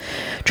kind of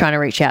trying to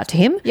reach out to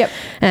him.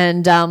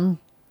 And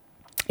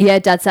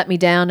Dad sat me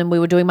down and we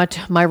were doing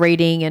my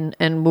reading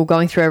and we were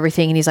going through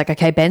everything, and he's like,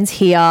 okay, Ben's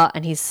here,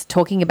 and he's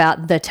talking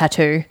about the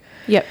tattoo.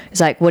 He's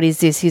like, what is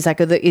this? He's like,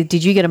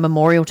 did you get a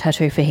memorial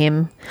tattoo for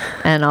him?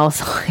 And I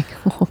was like,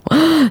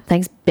 oh,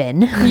 thanks,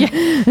 Ben.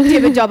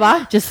 Tibba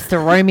jobber. Just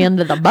throw me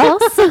under the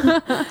bus.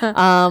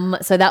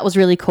 So that was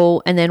really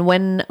cool. And then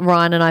when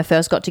Ryan and I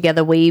first got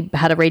together, we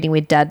had a reading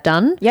with Dad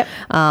done.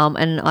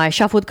 And I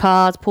shuffled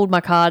cards, pulled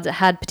my cards,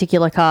 had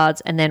particular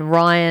cards, and then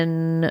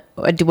Ryan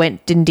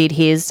did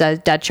his. So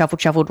Dad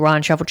shuffled,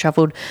 Ryan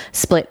shuffled,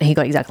 split, and he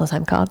got exactly the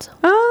same cards.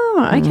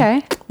 Oh,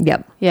 okay.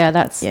 Yeah,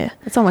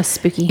 that's almost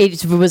spooky.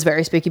 It was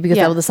very spooky because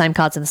they were the same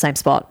cards in the same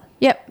spot.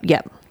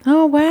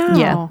 Oh,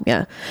 wow.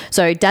 Yeah.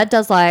 So Dad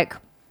does like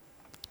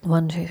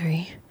 1, 2,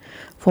 3,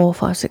 4,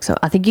 5, 6, 7.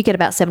 I think you get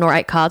about 7 or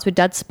 8 cards with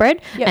Dad's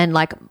spread, and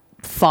like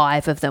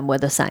 5 of them were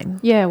the same.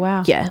 Yeah,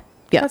 wow. Yeah.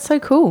 That's so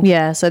cool.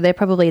 Yeah, so they're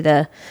probably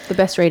the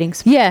best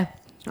readings. Yeah.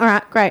 All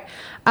right, great.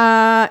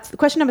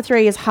 Question number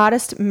 3 is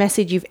hardest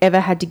message you've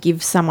ever had to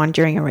give someone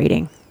during a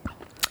reading?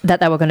 That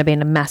they were going to be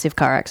in a massive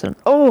car accident.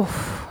 Oh,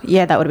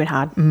 yeah, that would have been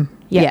hard.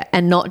 Yeah,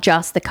 and not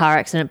just the car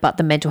accident, but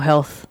the mental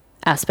health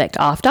aspect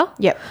after.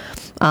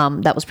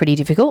 That was pretty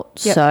difficult.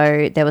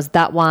 So there was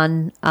that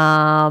one.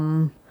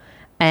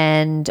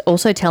 And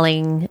also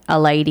telling a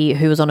lady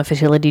who was on a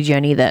fertility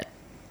journey that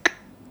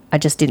I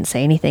just didn't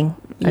see anything.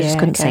 I just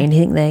couldn't see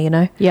anything there, you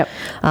know?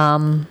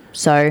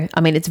 So,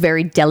 I mean, it's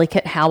very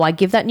delicate how I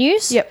give that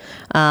news.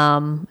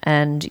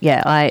 And,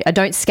 I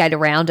don't skate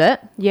around it.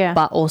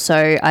 But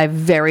also I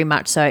very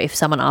much so, if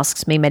someone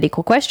asks me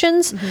medical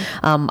questions,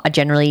 I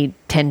generally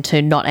tend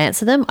to not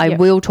answer them. I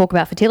will talk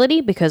about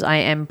fertility because I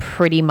am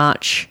pretty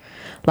much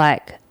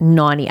like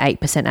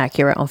 98%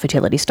 accurate on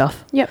fertility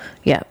stuff. Yeah,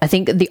 I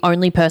think the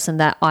only person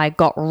that I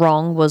got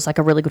wrong was like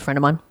a really good friend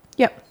of mine.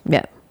 Yeah,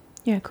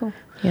 cool.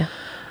 Yeah.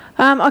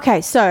 Okay,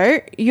 so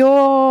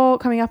you're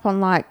coming up on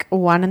like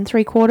 1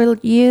 3/4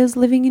 years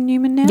living in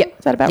Newman now?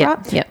 Is that about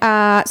right?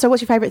 Yeah. So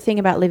what's your favourite thing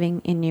about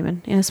living in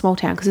Newman, in a small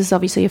town? Because this is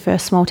obviously your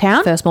first small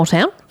town. First small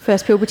town.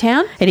 First Pilbara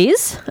town. It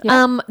is.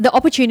 The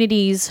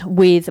opportunities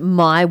with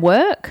my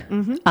work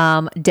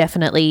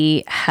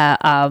definitely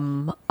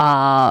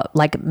are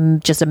like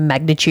just a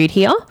magnitude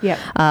here.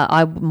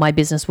 My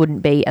business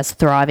wouldn't be as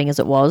thriving as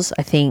it was,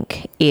 I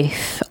think,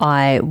 if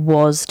I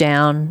was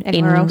down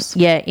anywhere else.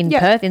 In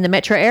Perth, in the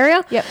metro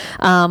area.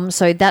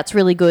 So that's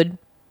really good.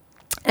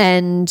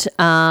 And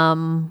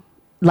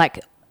like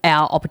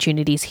our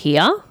opportunities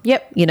here.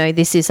 You know,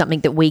 this is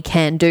something that we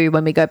can do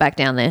when we go back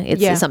down there.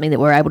 It's something that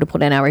we're able to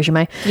put in our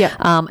resume.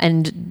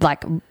 And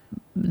like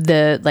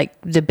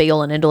the be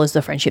all and end all is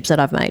the friendships that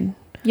I've made.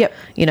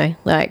 You know,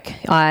 like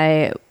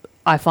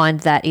I find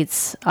that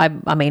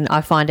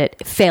I find it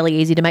fairly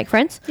easy to make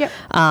friends.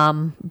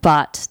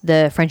 But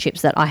the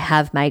friendships that I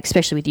have made,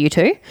 especially with you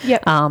two,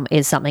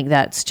 is something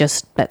that's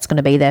going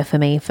to be there for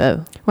me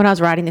for. When I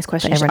was writing this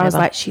question, I was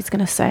like, she's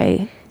going to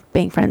say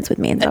being friends with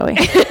me and Zoe.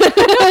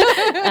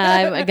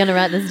 I'm going to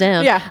write this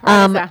down.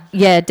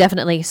 Yeah,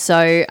 definitely.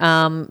 So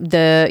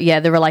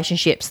the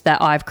relationships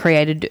that I've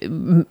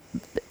created,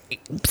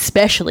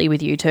 especially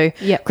with you two,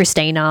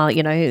 Christina,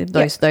 you know,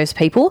 those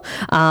people,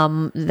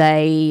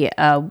 they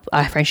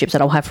are friendships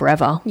that I'll have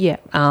forever.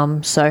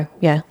 So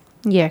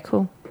yeah,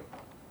 cool.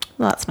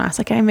 Well, that's nice.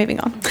 Okay, moving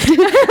on.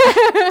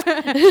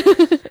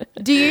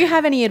 Do you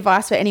have any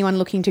advice for anyone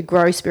looking to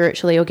grow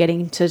spiritually or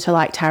getting to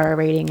like tarot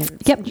reading and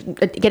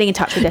getting in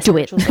touch with their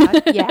spiritual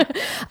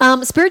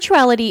side?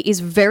 Spirituality is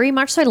very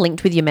much so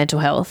linked with your mental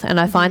health, and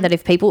I find that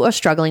if people are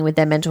struggling with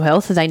their mental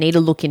health, they need to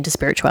look into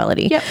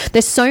spirituality.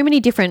 There's so many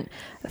different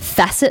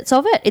facets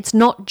of it. It's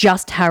not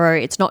just tarot,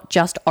 it's not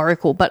just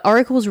oracle, but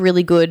oracle is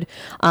really good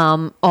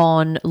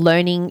on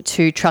learning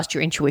to trust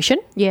your intuition.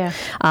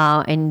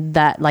 And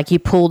that, like, you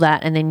pull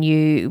that and then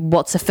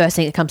what's the first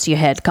thing that comes to your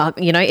head?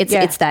 You know,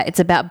 it's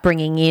about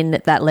bringing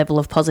in that level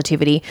of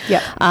positivity.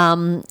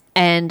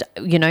 And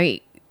you know,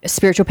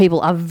 spiritual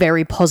people are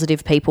very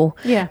positive people.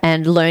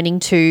 And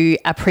learning to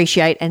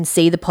appreciate and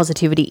see the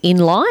positivity in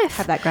life,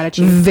 have that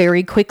gratitude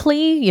very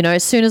quickly. You know,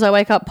 as soon as I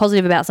wake up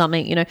positive about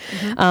something, you know,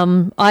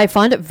 I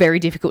find it very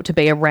difficult to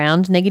be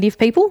around negative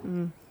people.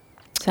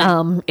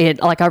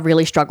 I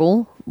really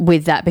struggle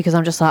with that because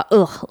I'm just like,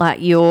 ugh, like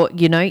you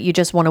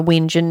just want to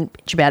whinge and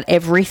bitch about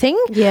everything.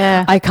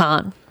 Yeah. I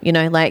can't,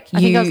 like I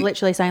think I was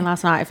literally saying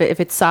last night, if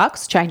it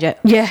sucks, change it.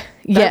 yeah.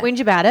 Don't whinge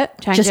about it.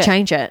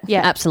 Change it.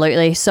 Yeah.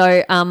 Absolutely.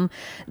 So,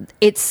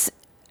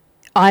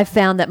 I've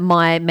found that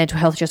my mental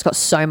health just got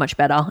so much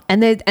better.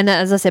 And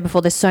as I said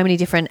before, there's so many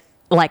different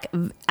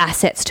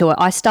assets to it.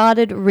 I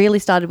really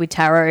started with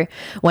tarot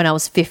when I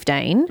was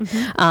 15.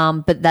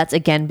 But that's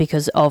again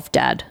because of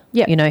Dad.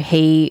 Yeah.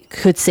 He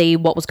could see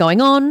what was going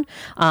on,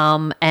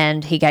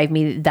 and he gave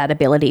me that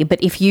ability.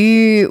 But if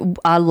you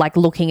are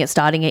looking at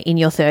starting it in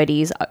your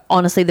 30s,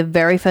 honestly, the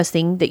very first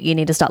thing that you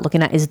need to start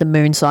looking at is the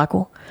moon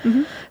cycle.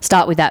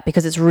 Start with that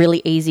because it's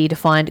really easy to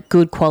find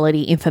good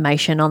quality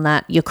information on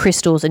that. Your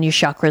crystals and your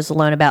chakras,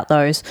 learn about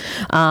those.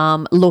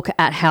 Look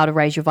at how to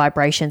raise your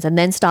vibrations, and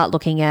then start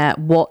looking at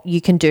what you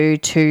can do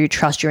to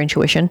trust your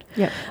intuition.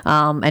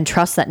 And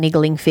trust that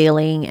niggling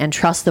feeling and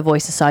trust the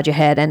voice inside your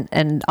head.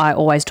 And I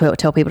always tell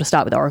people to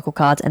start with oracle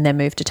cards and then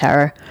move to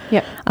tarot.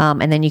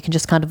 And then you can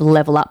just kind of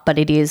level up. But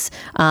it is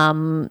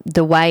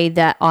the way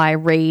that I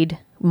read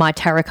my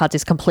tarot cards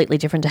is completely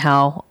different to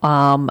how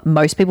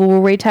most people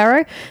will read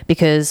tarot,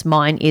 because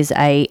mine is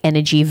a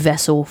energy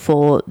vessel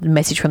for the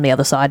message from the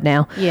other side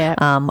now,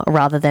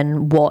 rather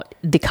than what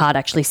the card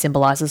actually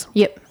symbolizes.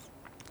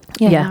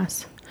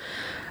 Nice.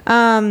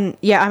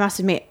 I must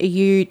admit,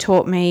 you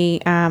taught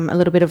me a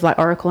little bit of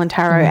oracle and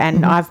tarot,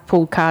 and I've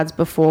pulled cards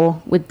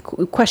before with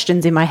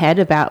questions in my head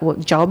about what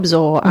jobs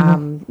or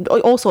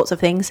all sorts of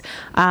things.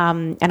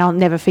 And I'll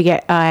never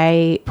forget,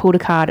 I pulled a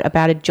card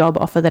about a job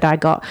offer that I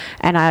got,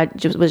 and I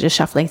was just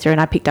shuffling through,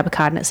 and I picked up a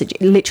card, and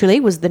it literally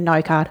was the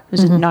no card. It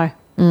was just no.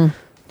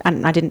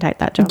 And I didn't take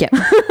that job.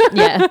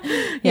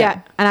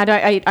 Yeah. And I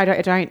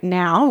don't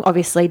now,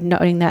 obviously,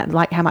 knowing that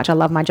how much I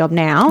love my job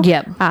now.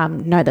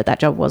 Know that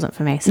job wasn't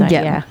for me. So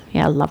I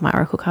love my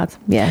oracle cards.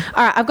 All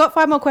right, I've got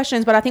 5 more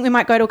questions, but I think we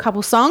might go to a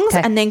couple songs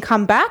and then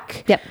come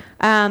back.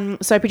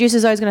 So producer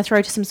Zoe's going to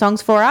throw to some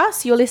songs for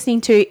us. You're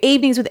listening to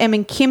Evenings with Em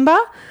and Kimba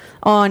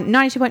on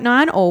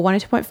 92.9 or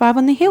 102.5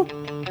 on the Hill.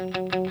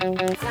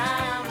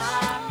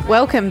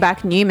 Welcome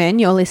back, Newman.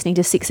 You're listening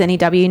to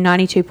 6NEW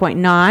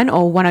 92.9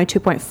 or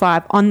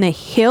 102.5 on the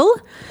Hill.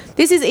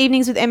 This is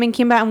Evenings with Em and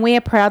Kimba, and we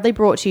are proudly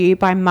brought to you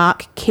by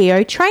Mark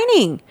Keogh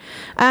Training.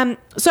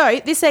 So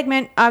this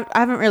segment, I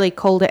haven't really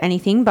called it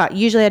anything, but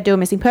usually I do a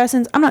missing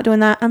persons. I'm not doing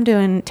that. I'm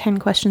doing 10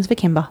 questions for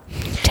Kimba.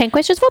 10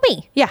 questions for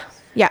me. Yeah.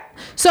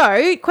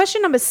 So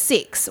question number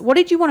 6. What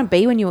did you want to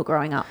be when you were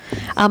growing up?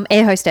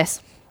 Air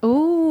hostess.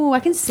 Oh,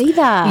 I can see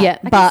that. Yeah,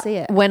 but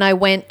when I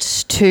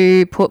went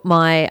to put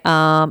my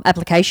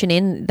application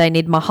in, they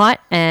need my height,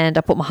 and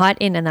I put my height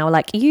in, and they were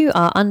like, you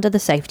are under the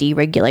safety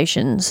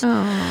regulations.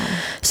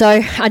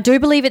 So I do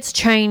believe it's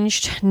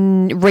changed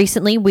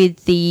recently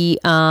with the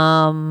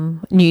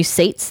new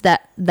seats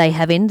that they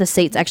have in. The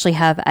seats actually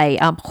have a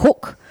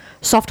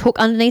soft hook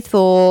underneath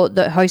for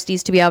the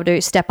hosties to be able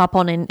to step up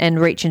on and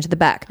reach into the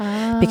back,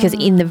 because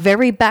in the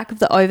very back of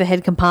the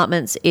overhead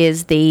compartments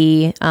is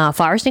the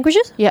fire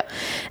extinguishers.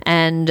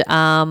 And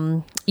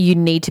you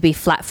need to be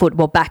flat foot.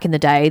 Well, back in the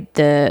day,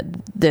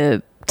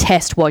 the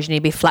test was you need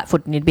to be flat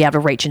foot and you'd be able to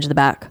reach into the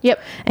back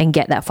and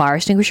get that fire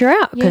extinguisher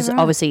out, because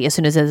obviously as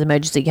soon as there's an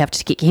emergency you have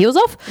to kick your heels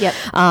off.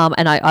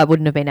 And I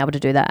wouldn't have been able to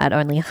do that at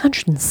only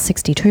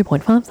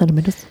 162.5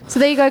 centimeters. So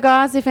there you go,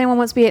 guys. If anyone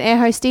wants to be an air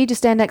hostie, just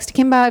stand next to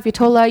Kimba. If you're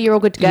taller, you're all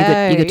good to go.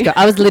 You're good to go.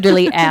 I was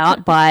literally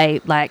out by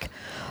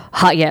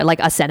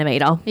a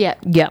centimeter.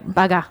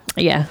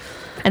 Bugger.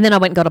 And then I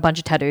went and got a bunch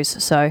of tattoos.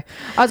 So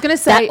I was going to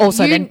say, that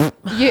also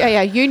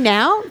you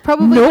now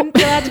probably wouldn't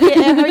be allowed to be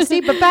an air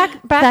hostie, but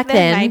back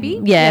then maybe.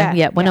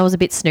 When I was a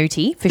bit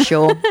snooty, for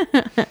sure.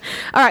 All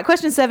right,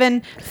 question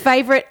 7,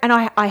 favourite, and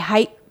I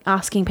hate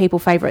asking people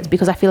favourites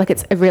because I feel like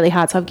it's really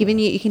hard. So I've given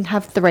you can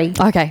have 3.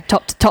 Okay,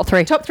 top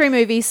 3. Top 3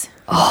 movies.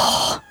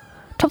 Oh,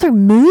 top 3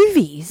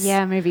 movies?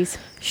 Yeah, movies.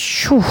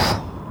 Sure.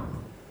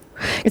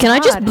 Can I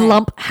just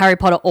lump Harry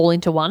Potter all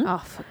into one? Oh,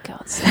 for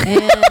God's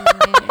sake.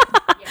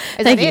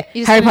 Thank you.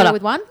 You Harry Potter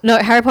with one? No,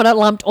 Harry Potter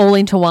lumped all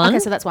into one. Okay,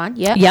 so that's one.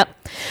 Yeah. Yep.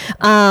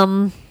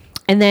 And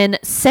then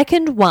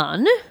second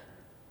one,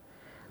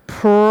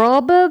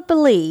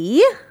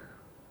 probably.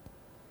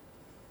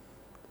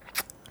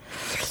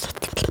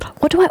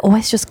 What do I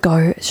always just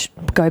go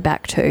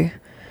back to?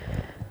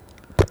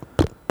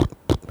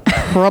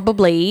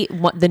 Probably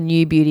the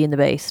new Beauty and the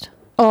Beast.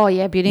 Oh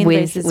yeah, Beauty and the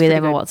Beast is with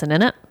Emma Watson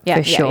in it,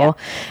 for sure. Yeah.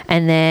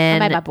 And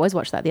then I made my boys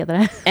watch that the other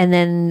day. And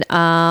then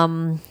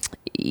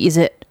is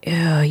it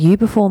You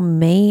Before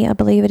Me? I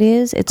believe it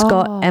is. It's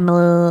got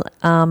Emma.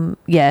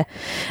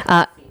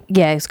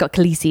 It's got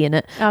Khaleesi in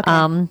it.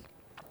 Okay.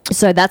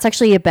 So that's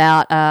actually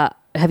about.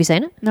 Have you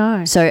seen it?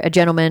 No. So a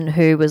gentleman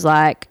who was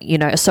a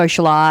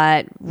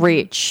socialite,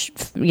 rich,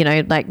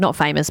 not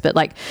famous, but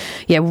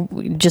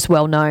just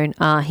well known.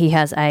 He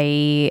has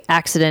a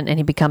accident and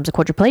he becomes a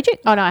quadriplegic.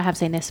 Oh no, I have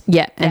seen this.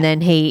 Yeah, and then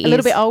he a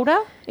little bit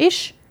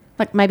older-ish,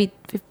 maybe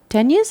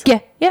 10 years. Yeah.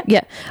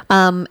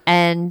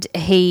 And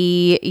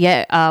he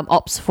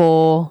opts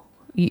for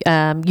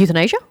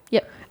euthanasia.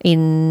 Yep.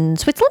 in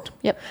Switzerland.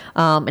 Yep.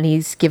 And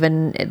he's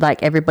given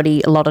like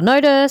everybody a lot of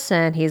notice,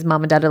 and his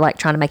mum and dad are like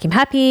trying to make him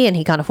happy, and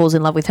he kind of falls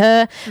in love with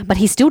her, but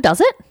he still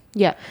does it.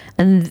 Yeah.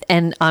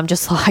 And I'm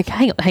just like,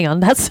 hang on,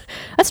 that's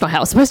not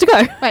how it's supposed to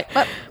go. Wait,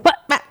 What?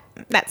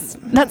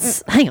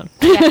 That's Hang on.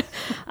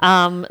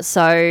 Yeah.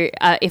 So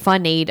if I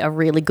need a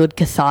really good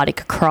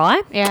cathartic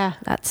cry, Yeah.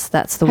 that's the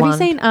Have one. you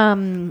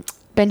seen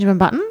Benjamin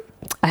Button?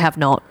 I have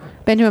not.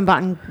 Benjamin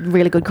Button,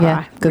 really good cry.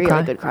 Yeah, good really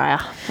cry. good crier.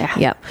 Yeah.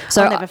 Yep.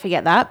 So I'll never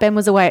forget that. Ben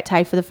was away at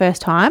TAFE for the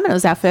first time, and it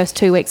was our first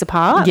 2 weeks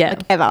apart. Yeah.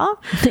 Like, ever.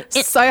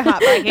 So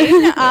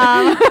heartbreaking.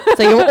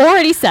 So you're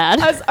already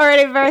sad. I was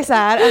already very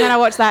sad, and then I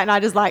watched that, and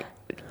I just like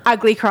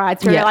ugly cried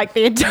through Yeah. like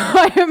the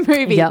entire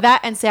movie. Yep.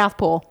 That and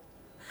Southpaw.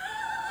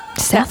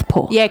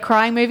 Southpaw. Yeah,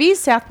 crying movies.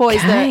 Southpaw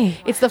is Okay.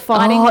 it's the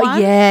fighting Oh,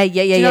 one. yeah. Do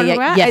you know what I'm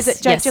talking about? Yes. Is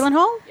it Jake yes.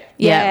 Gyllenhaal?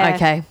 Yeah.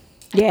 Okay.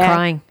 Yeah.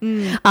 Crying.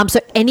 So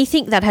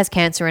anything that has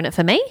cancer in it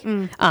for me,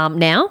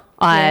 now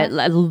I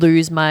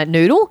lose my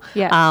noodle.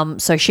 Yeah.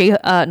 So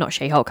not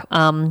She-Hulk.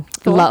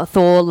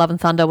 Thor: Love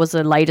and Thunder was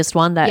the latest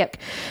one that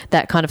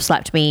kind of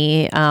slapped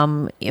me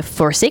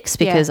for a 6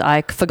 because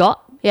I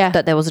forgot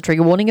that there was a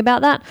trigger warning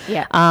about that.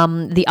 Yeah.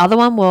 The other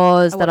one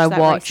was that I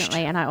watched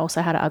recently, and I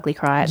also had an ugly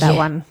cry at that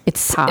one.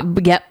 It's part.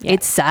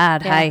 it's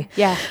sad. Yeah. Hey.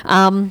 Yeah.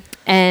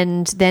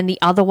 And then the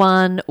other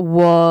one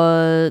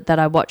was that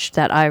I watched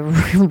that I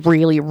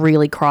really,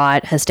 really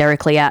cried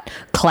hysterically at,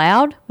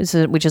 Cloud,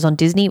 which is on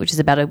Disney, which is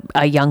about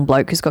a young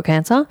bloke who's got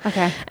cancer.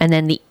 Okay. And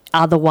then the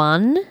other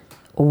one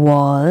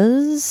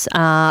was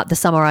The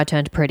Summer I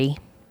Turned Pretty.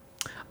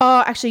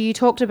 Oh, actually, you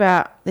talked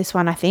about this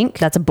one, I think.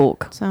 That's a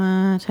book.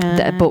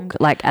 A book,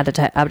 like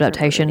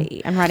adaptation.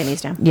 I'm writing these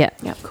down. Yeah.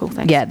 Yeah, cool,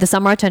 thanks. Yeah, The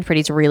Summer I Turned Pretty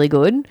is really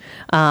good.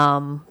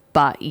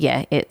 But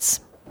yeah,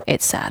 it's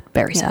sad.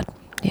 Very sad.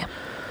 Yeah.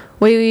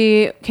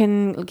 We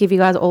can give you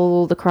guys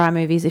all the cry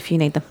movies if you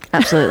need them.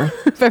 Absolutely.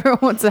 If everyone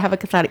wants to have a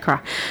cathartic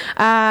cry.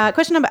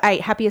 Question number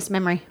 8, happiest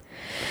memory.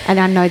 And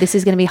I know this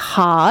is going to be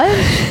hard.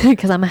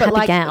 Because I'm a But happy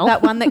like gal.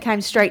 that one that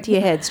came straight to your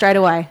head, straight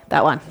away.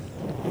 That one.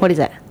 What is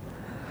it?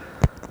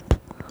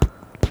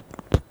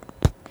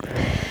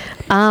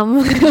 I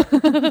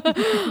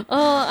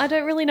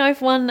don't really know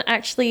if one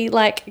actually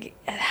like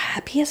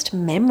happiest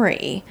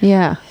memory.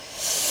 Yeah.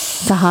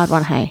 It's a hard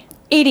one, hey.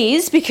 It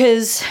is,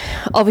 because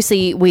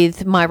obviously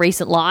with my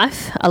recent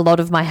life, a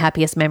lot of my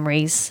happiest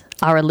memories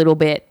are a little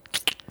bit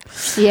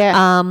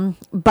Yeah.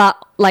 but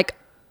like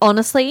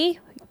honestly,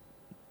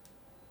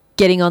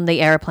 getting on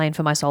the airplane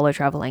for my solo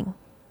traveling.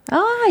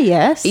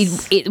 Yes.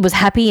 It was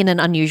happy in an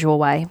unusual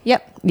way.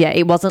 Yep. Yeah,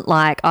 it wasn't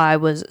like I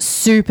was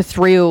super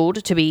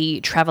thrilled to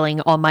be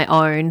traveling on my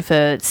own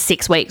for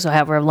 6 weeks or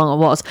however long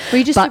it was. Were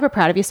you just super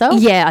proud of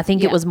yourself? Yeah, I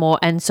think it was more.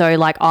 And so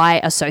like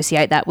I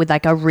associate that with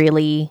like a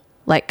really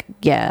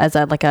as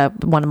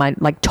one of my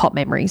like top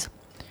memories.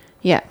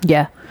 Yeah.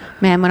 Yeah.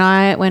 Man, when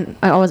I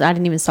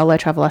didn't even solo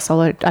travel. I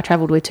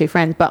traveled with 2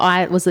 friends, but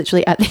I was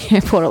literally at the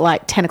airport at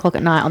like 10 o'clock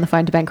at night on the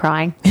phone to Ben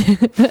crying.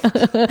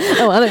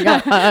 I want to go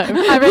home.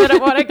 I really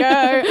don't want to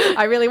go.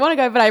 I really want to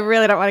go, but I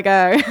really don't want to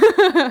go.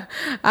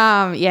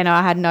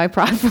 I had no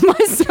pride for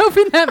myself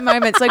in that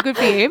moment. So good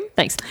for you.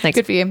 Thanks.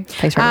 Good for you.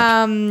 Thanks very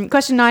much.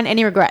 Question 9,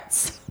 any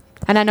regrets?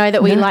 And I know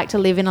that we like to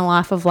live in a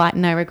life of like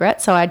no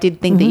regrets. So I did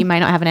think that you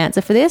may not have an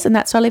answer for this, and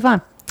that's totally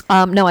fine.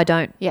 No, I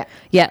don't. Yeah.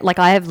 Yeah, like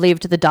I have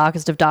lived the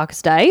darkest of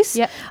darkest days.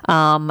 Yep.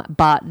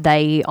 But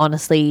they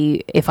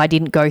honestly, if I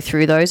didn't go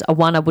through those, I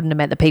wouldn't have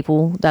met the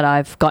people that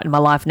I've got in my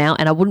life now,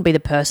 and I wouldn't be the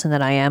person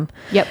that I am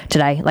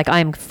today. Like I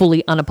am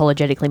fully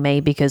unapologetically me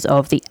because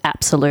of the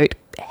absolute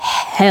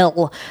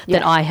hell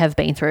that I have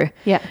been through.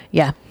 Yeah.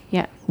 Yeah.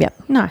 Yeah.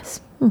 Yep. Nice.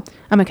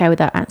 I'm okay with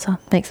that answer.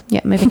 Thanks.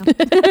 Yeah, moving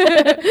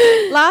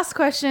on. Last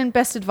question,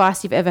 best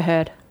advice you've ever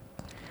heard?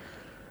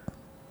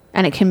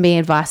 And it can be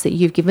advice that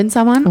you've given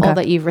someone or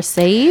that you've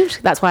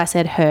received. That's why I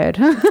said heard.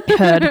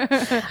 Heard.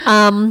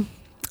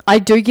 I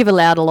do give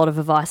aloud a lot of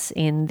advice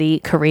in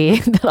the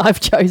career that I've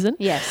chosen.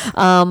 Yes.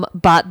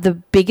 But the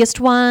biggest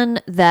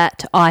one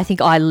that I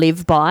think I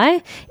live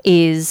by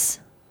is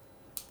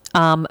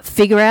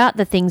figure out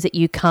the things that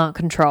you can't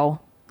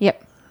control.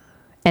 Yep.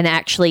 And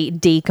actually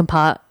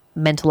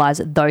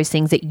decompartmentalize those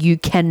things that you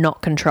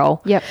cannot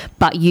control. Yep.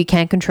 But you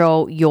can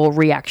control your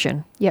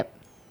reaction. Yep.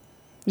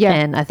 Yeah.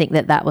 And I think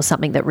that was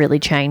something that really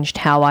changed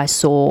how I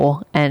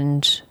saw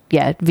and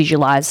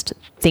visualized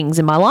things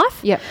in my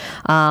life. Yep.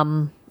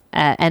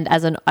 And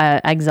as an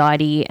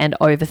anxiety and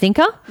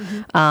overthinker,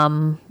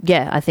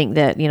 I think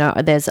that,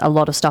 there's a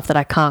lot of stuff that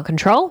I can't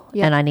control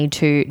and I need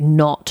to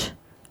not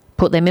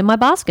put them in my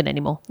basket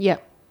anymore.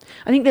 Yep.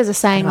 I think there's a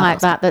saying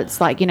like that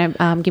that's like, give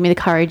me the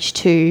courage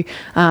to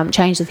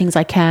change the things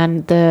I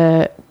can,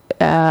 the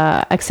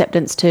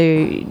acceptance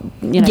to,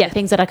 the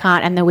things that I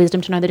can't, and the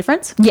wisdom to know the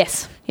difference.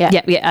 Yes. Yeah.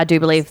 Yeah. I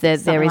do believe there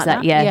is like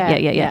that. that.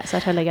 Yeah. So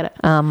I totally get it.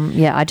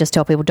 I just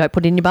tell people don't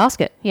put it in your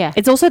basket. Yeah.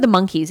 It's also the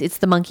monkeys. It's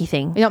the monkey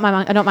thing. Not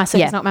my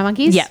circus, not my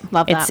monkeys. Yeah.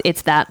 Love that.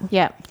 It's that.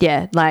 Yeah.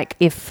 Yeah. Like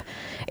if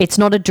it's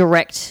not a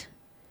direct,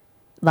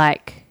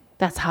 like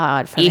That's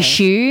hard for me.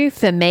 issue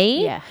for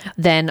me, Yeah.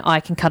 then I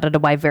can cut it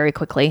away very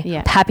quickly.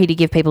 Yeah. Happy to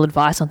give people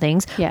advice on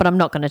things, Yeah. but I'm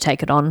not going to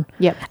take it on.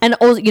 Yep. And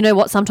also, you know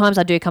what? Sometimes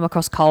I do come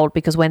across cold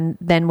because when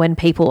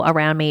people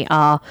around me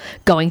are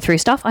going through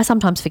stuff, I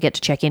sometimes forget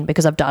to check in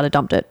because I've data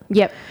dumped it.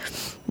 Yep.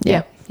 Yeah.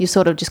 Yep. You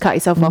sort of just cut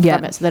yourself off Yeah.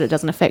 from it so that it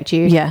doesn't affect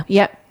you. Yeah.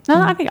 Yep.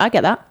 No, I think I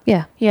get that.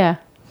 Yeah. Yeah.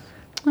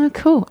 Oh,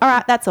 cool. All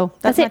right, that's all.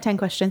 That's my it. 10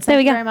 questions. There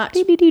Thank we you go. very much.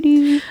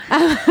 Doo-doo-doo-doo.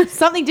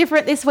 Something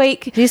different this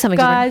week, Do something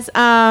guys.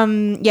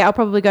 Yeah, I'll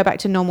probably go back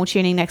to normal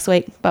tuning next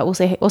week, but we'll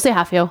see. We'll see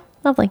how I feel.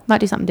 Lovely. Might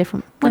do something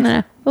different. I don't know.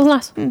 It was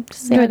nice.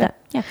 Just see how I Enjoyed go. that.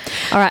 Yeah.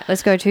 All right,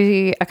 let's go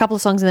to a couple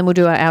of songs and then we'll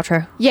do our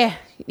outro. Yeah.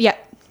 Yeah.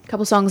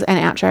 Couple songs and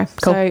outro.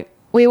 Cool. So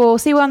we will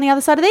see you on the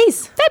other side of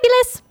these.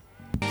 Fabulous.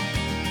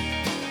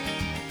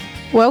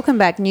 Welcome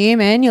back,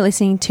 Newman. You're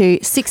listening to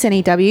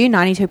 6NEW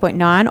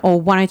 92.9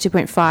 or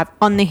 102.5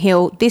 on the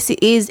hill. This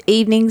is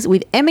Evenings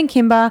with Em and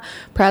Kimba,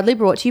 proudly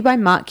brought to you by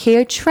Mark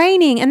Keogh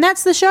Training. And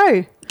that's the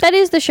show. That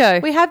is the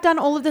show. We have done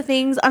all of the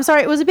things. I'm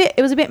sorry, it was a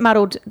bit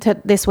muddled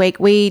this week.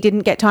 We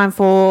didn't get time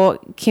for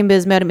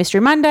Kimba's Murder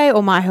Mystery Monday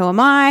or My Who Am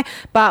I,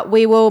 but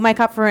we will make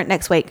up for it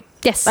next week.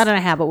 Yes. I don't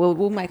know how, but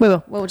we'll make We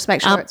will. We'll just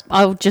make sure it's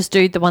I'll just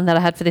do the one that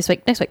I had for this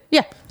week next week.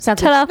 yeah. Sounds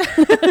Ta-da.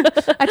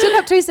 good. I took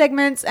up 2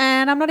 segments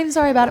and I'm not even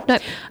sorry about it.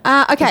 Nope.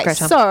 Okay, Great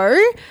time. so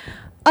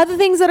other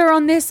things that are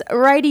on this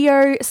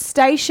radio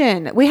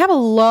station. We have a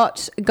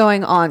lot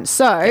going on.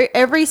 So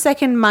every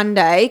second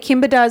Monday,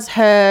 Kimba does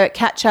her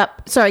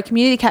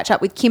community catch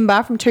up with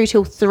Kimba from 2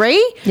 till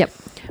 3. Yep.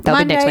 That'll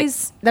be next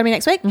week. That'll be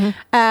next week.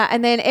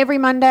 And then every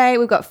Monday,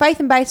 we've got Faith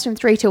and Base from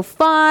 3 till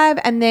 5.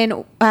 And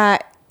then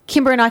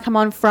Kimber and I come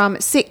on from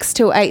 6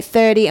 till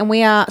 8:30, and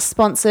we are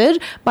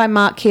sponsored by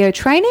Mark Keogh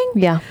Training.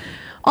 Yeah.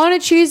 On a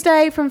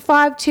Tuesday from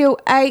 5 till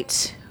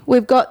 8,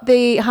 we've got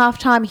the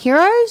Halftime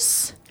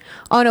Heroes.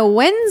 On a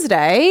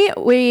Wednesday,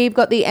 we've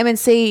got the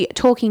MNC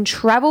Talking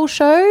Travel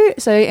Show.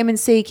 So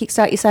MNC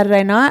Kickstart Your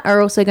Saturday Night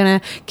are also going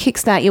to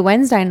kickstart your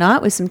Wednesday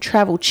night with some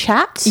travel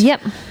chat.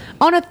 Yep.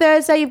 On a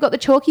Thursday, you've got the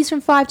Talkies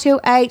from 5 till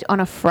 8. On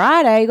a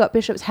Friday, you've got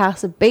Bishop's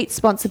House of Beats,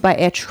 sponsored by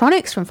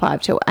Airtronics from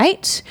 5 till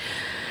 8.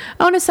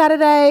 On a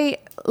Saturday,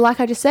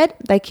 like I just said,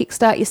 they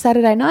kickstart your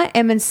Saturday night,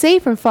 M&C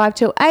from 5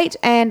 till 8,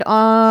 and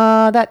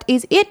that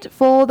is it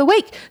for the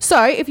week.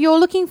 So if you're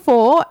looking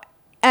for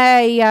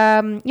a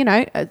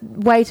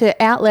way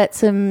to outlet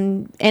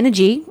some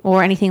energy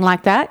or anything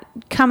like that,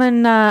 come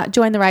and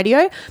join the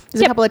radio.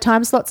 There's a couple of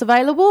time slots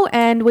available,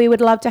 and we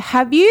would love to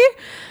have you.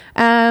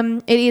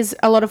 It is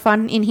a lot of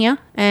fun in here,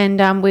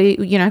 and we,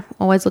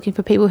 always looking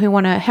for people who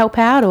want to help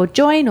out or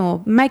join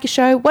or make a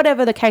show,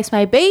 whatever the case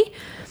may be.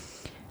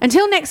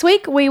 Until next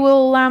week, we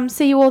will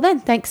see you all then.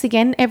 Thanks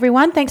again,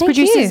 everyone. Thanks, Thank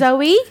producer you.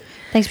 Zoe.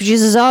 Thanks,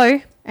 producer Zoe.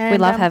 We And,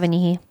 love having you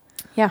here.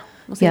 Yeah,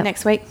 we'll see you Yep.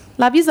 next week.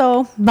 Love you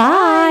all.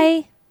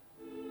 Bye.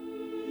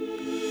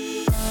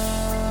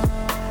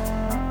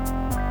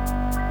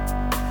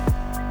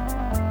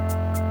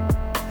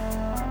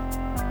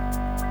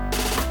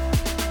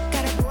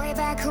 Got a boy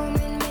back home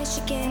in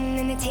Michigan,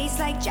 and it tastes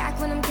like Jack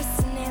when I'm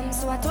kissing him.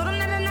 So I told him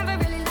that I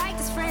never really liked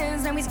his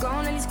friends. Now he's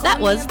gone and he's That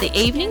was the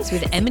Evenings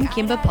with Em and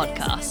Kimba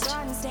podcast.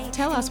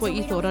 Tell us what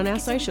you thought on our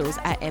socials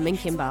at Em and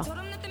Kimba.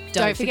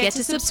 Don't forget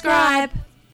to subscribe.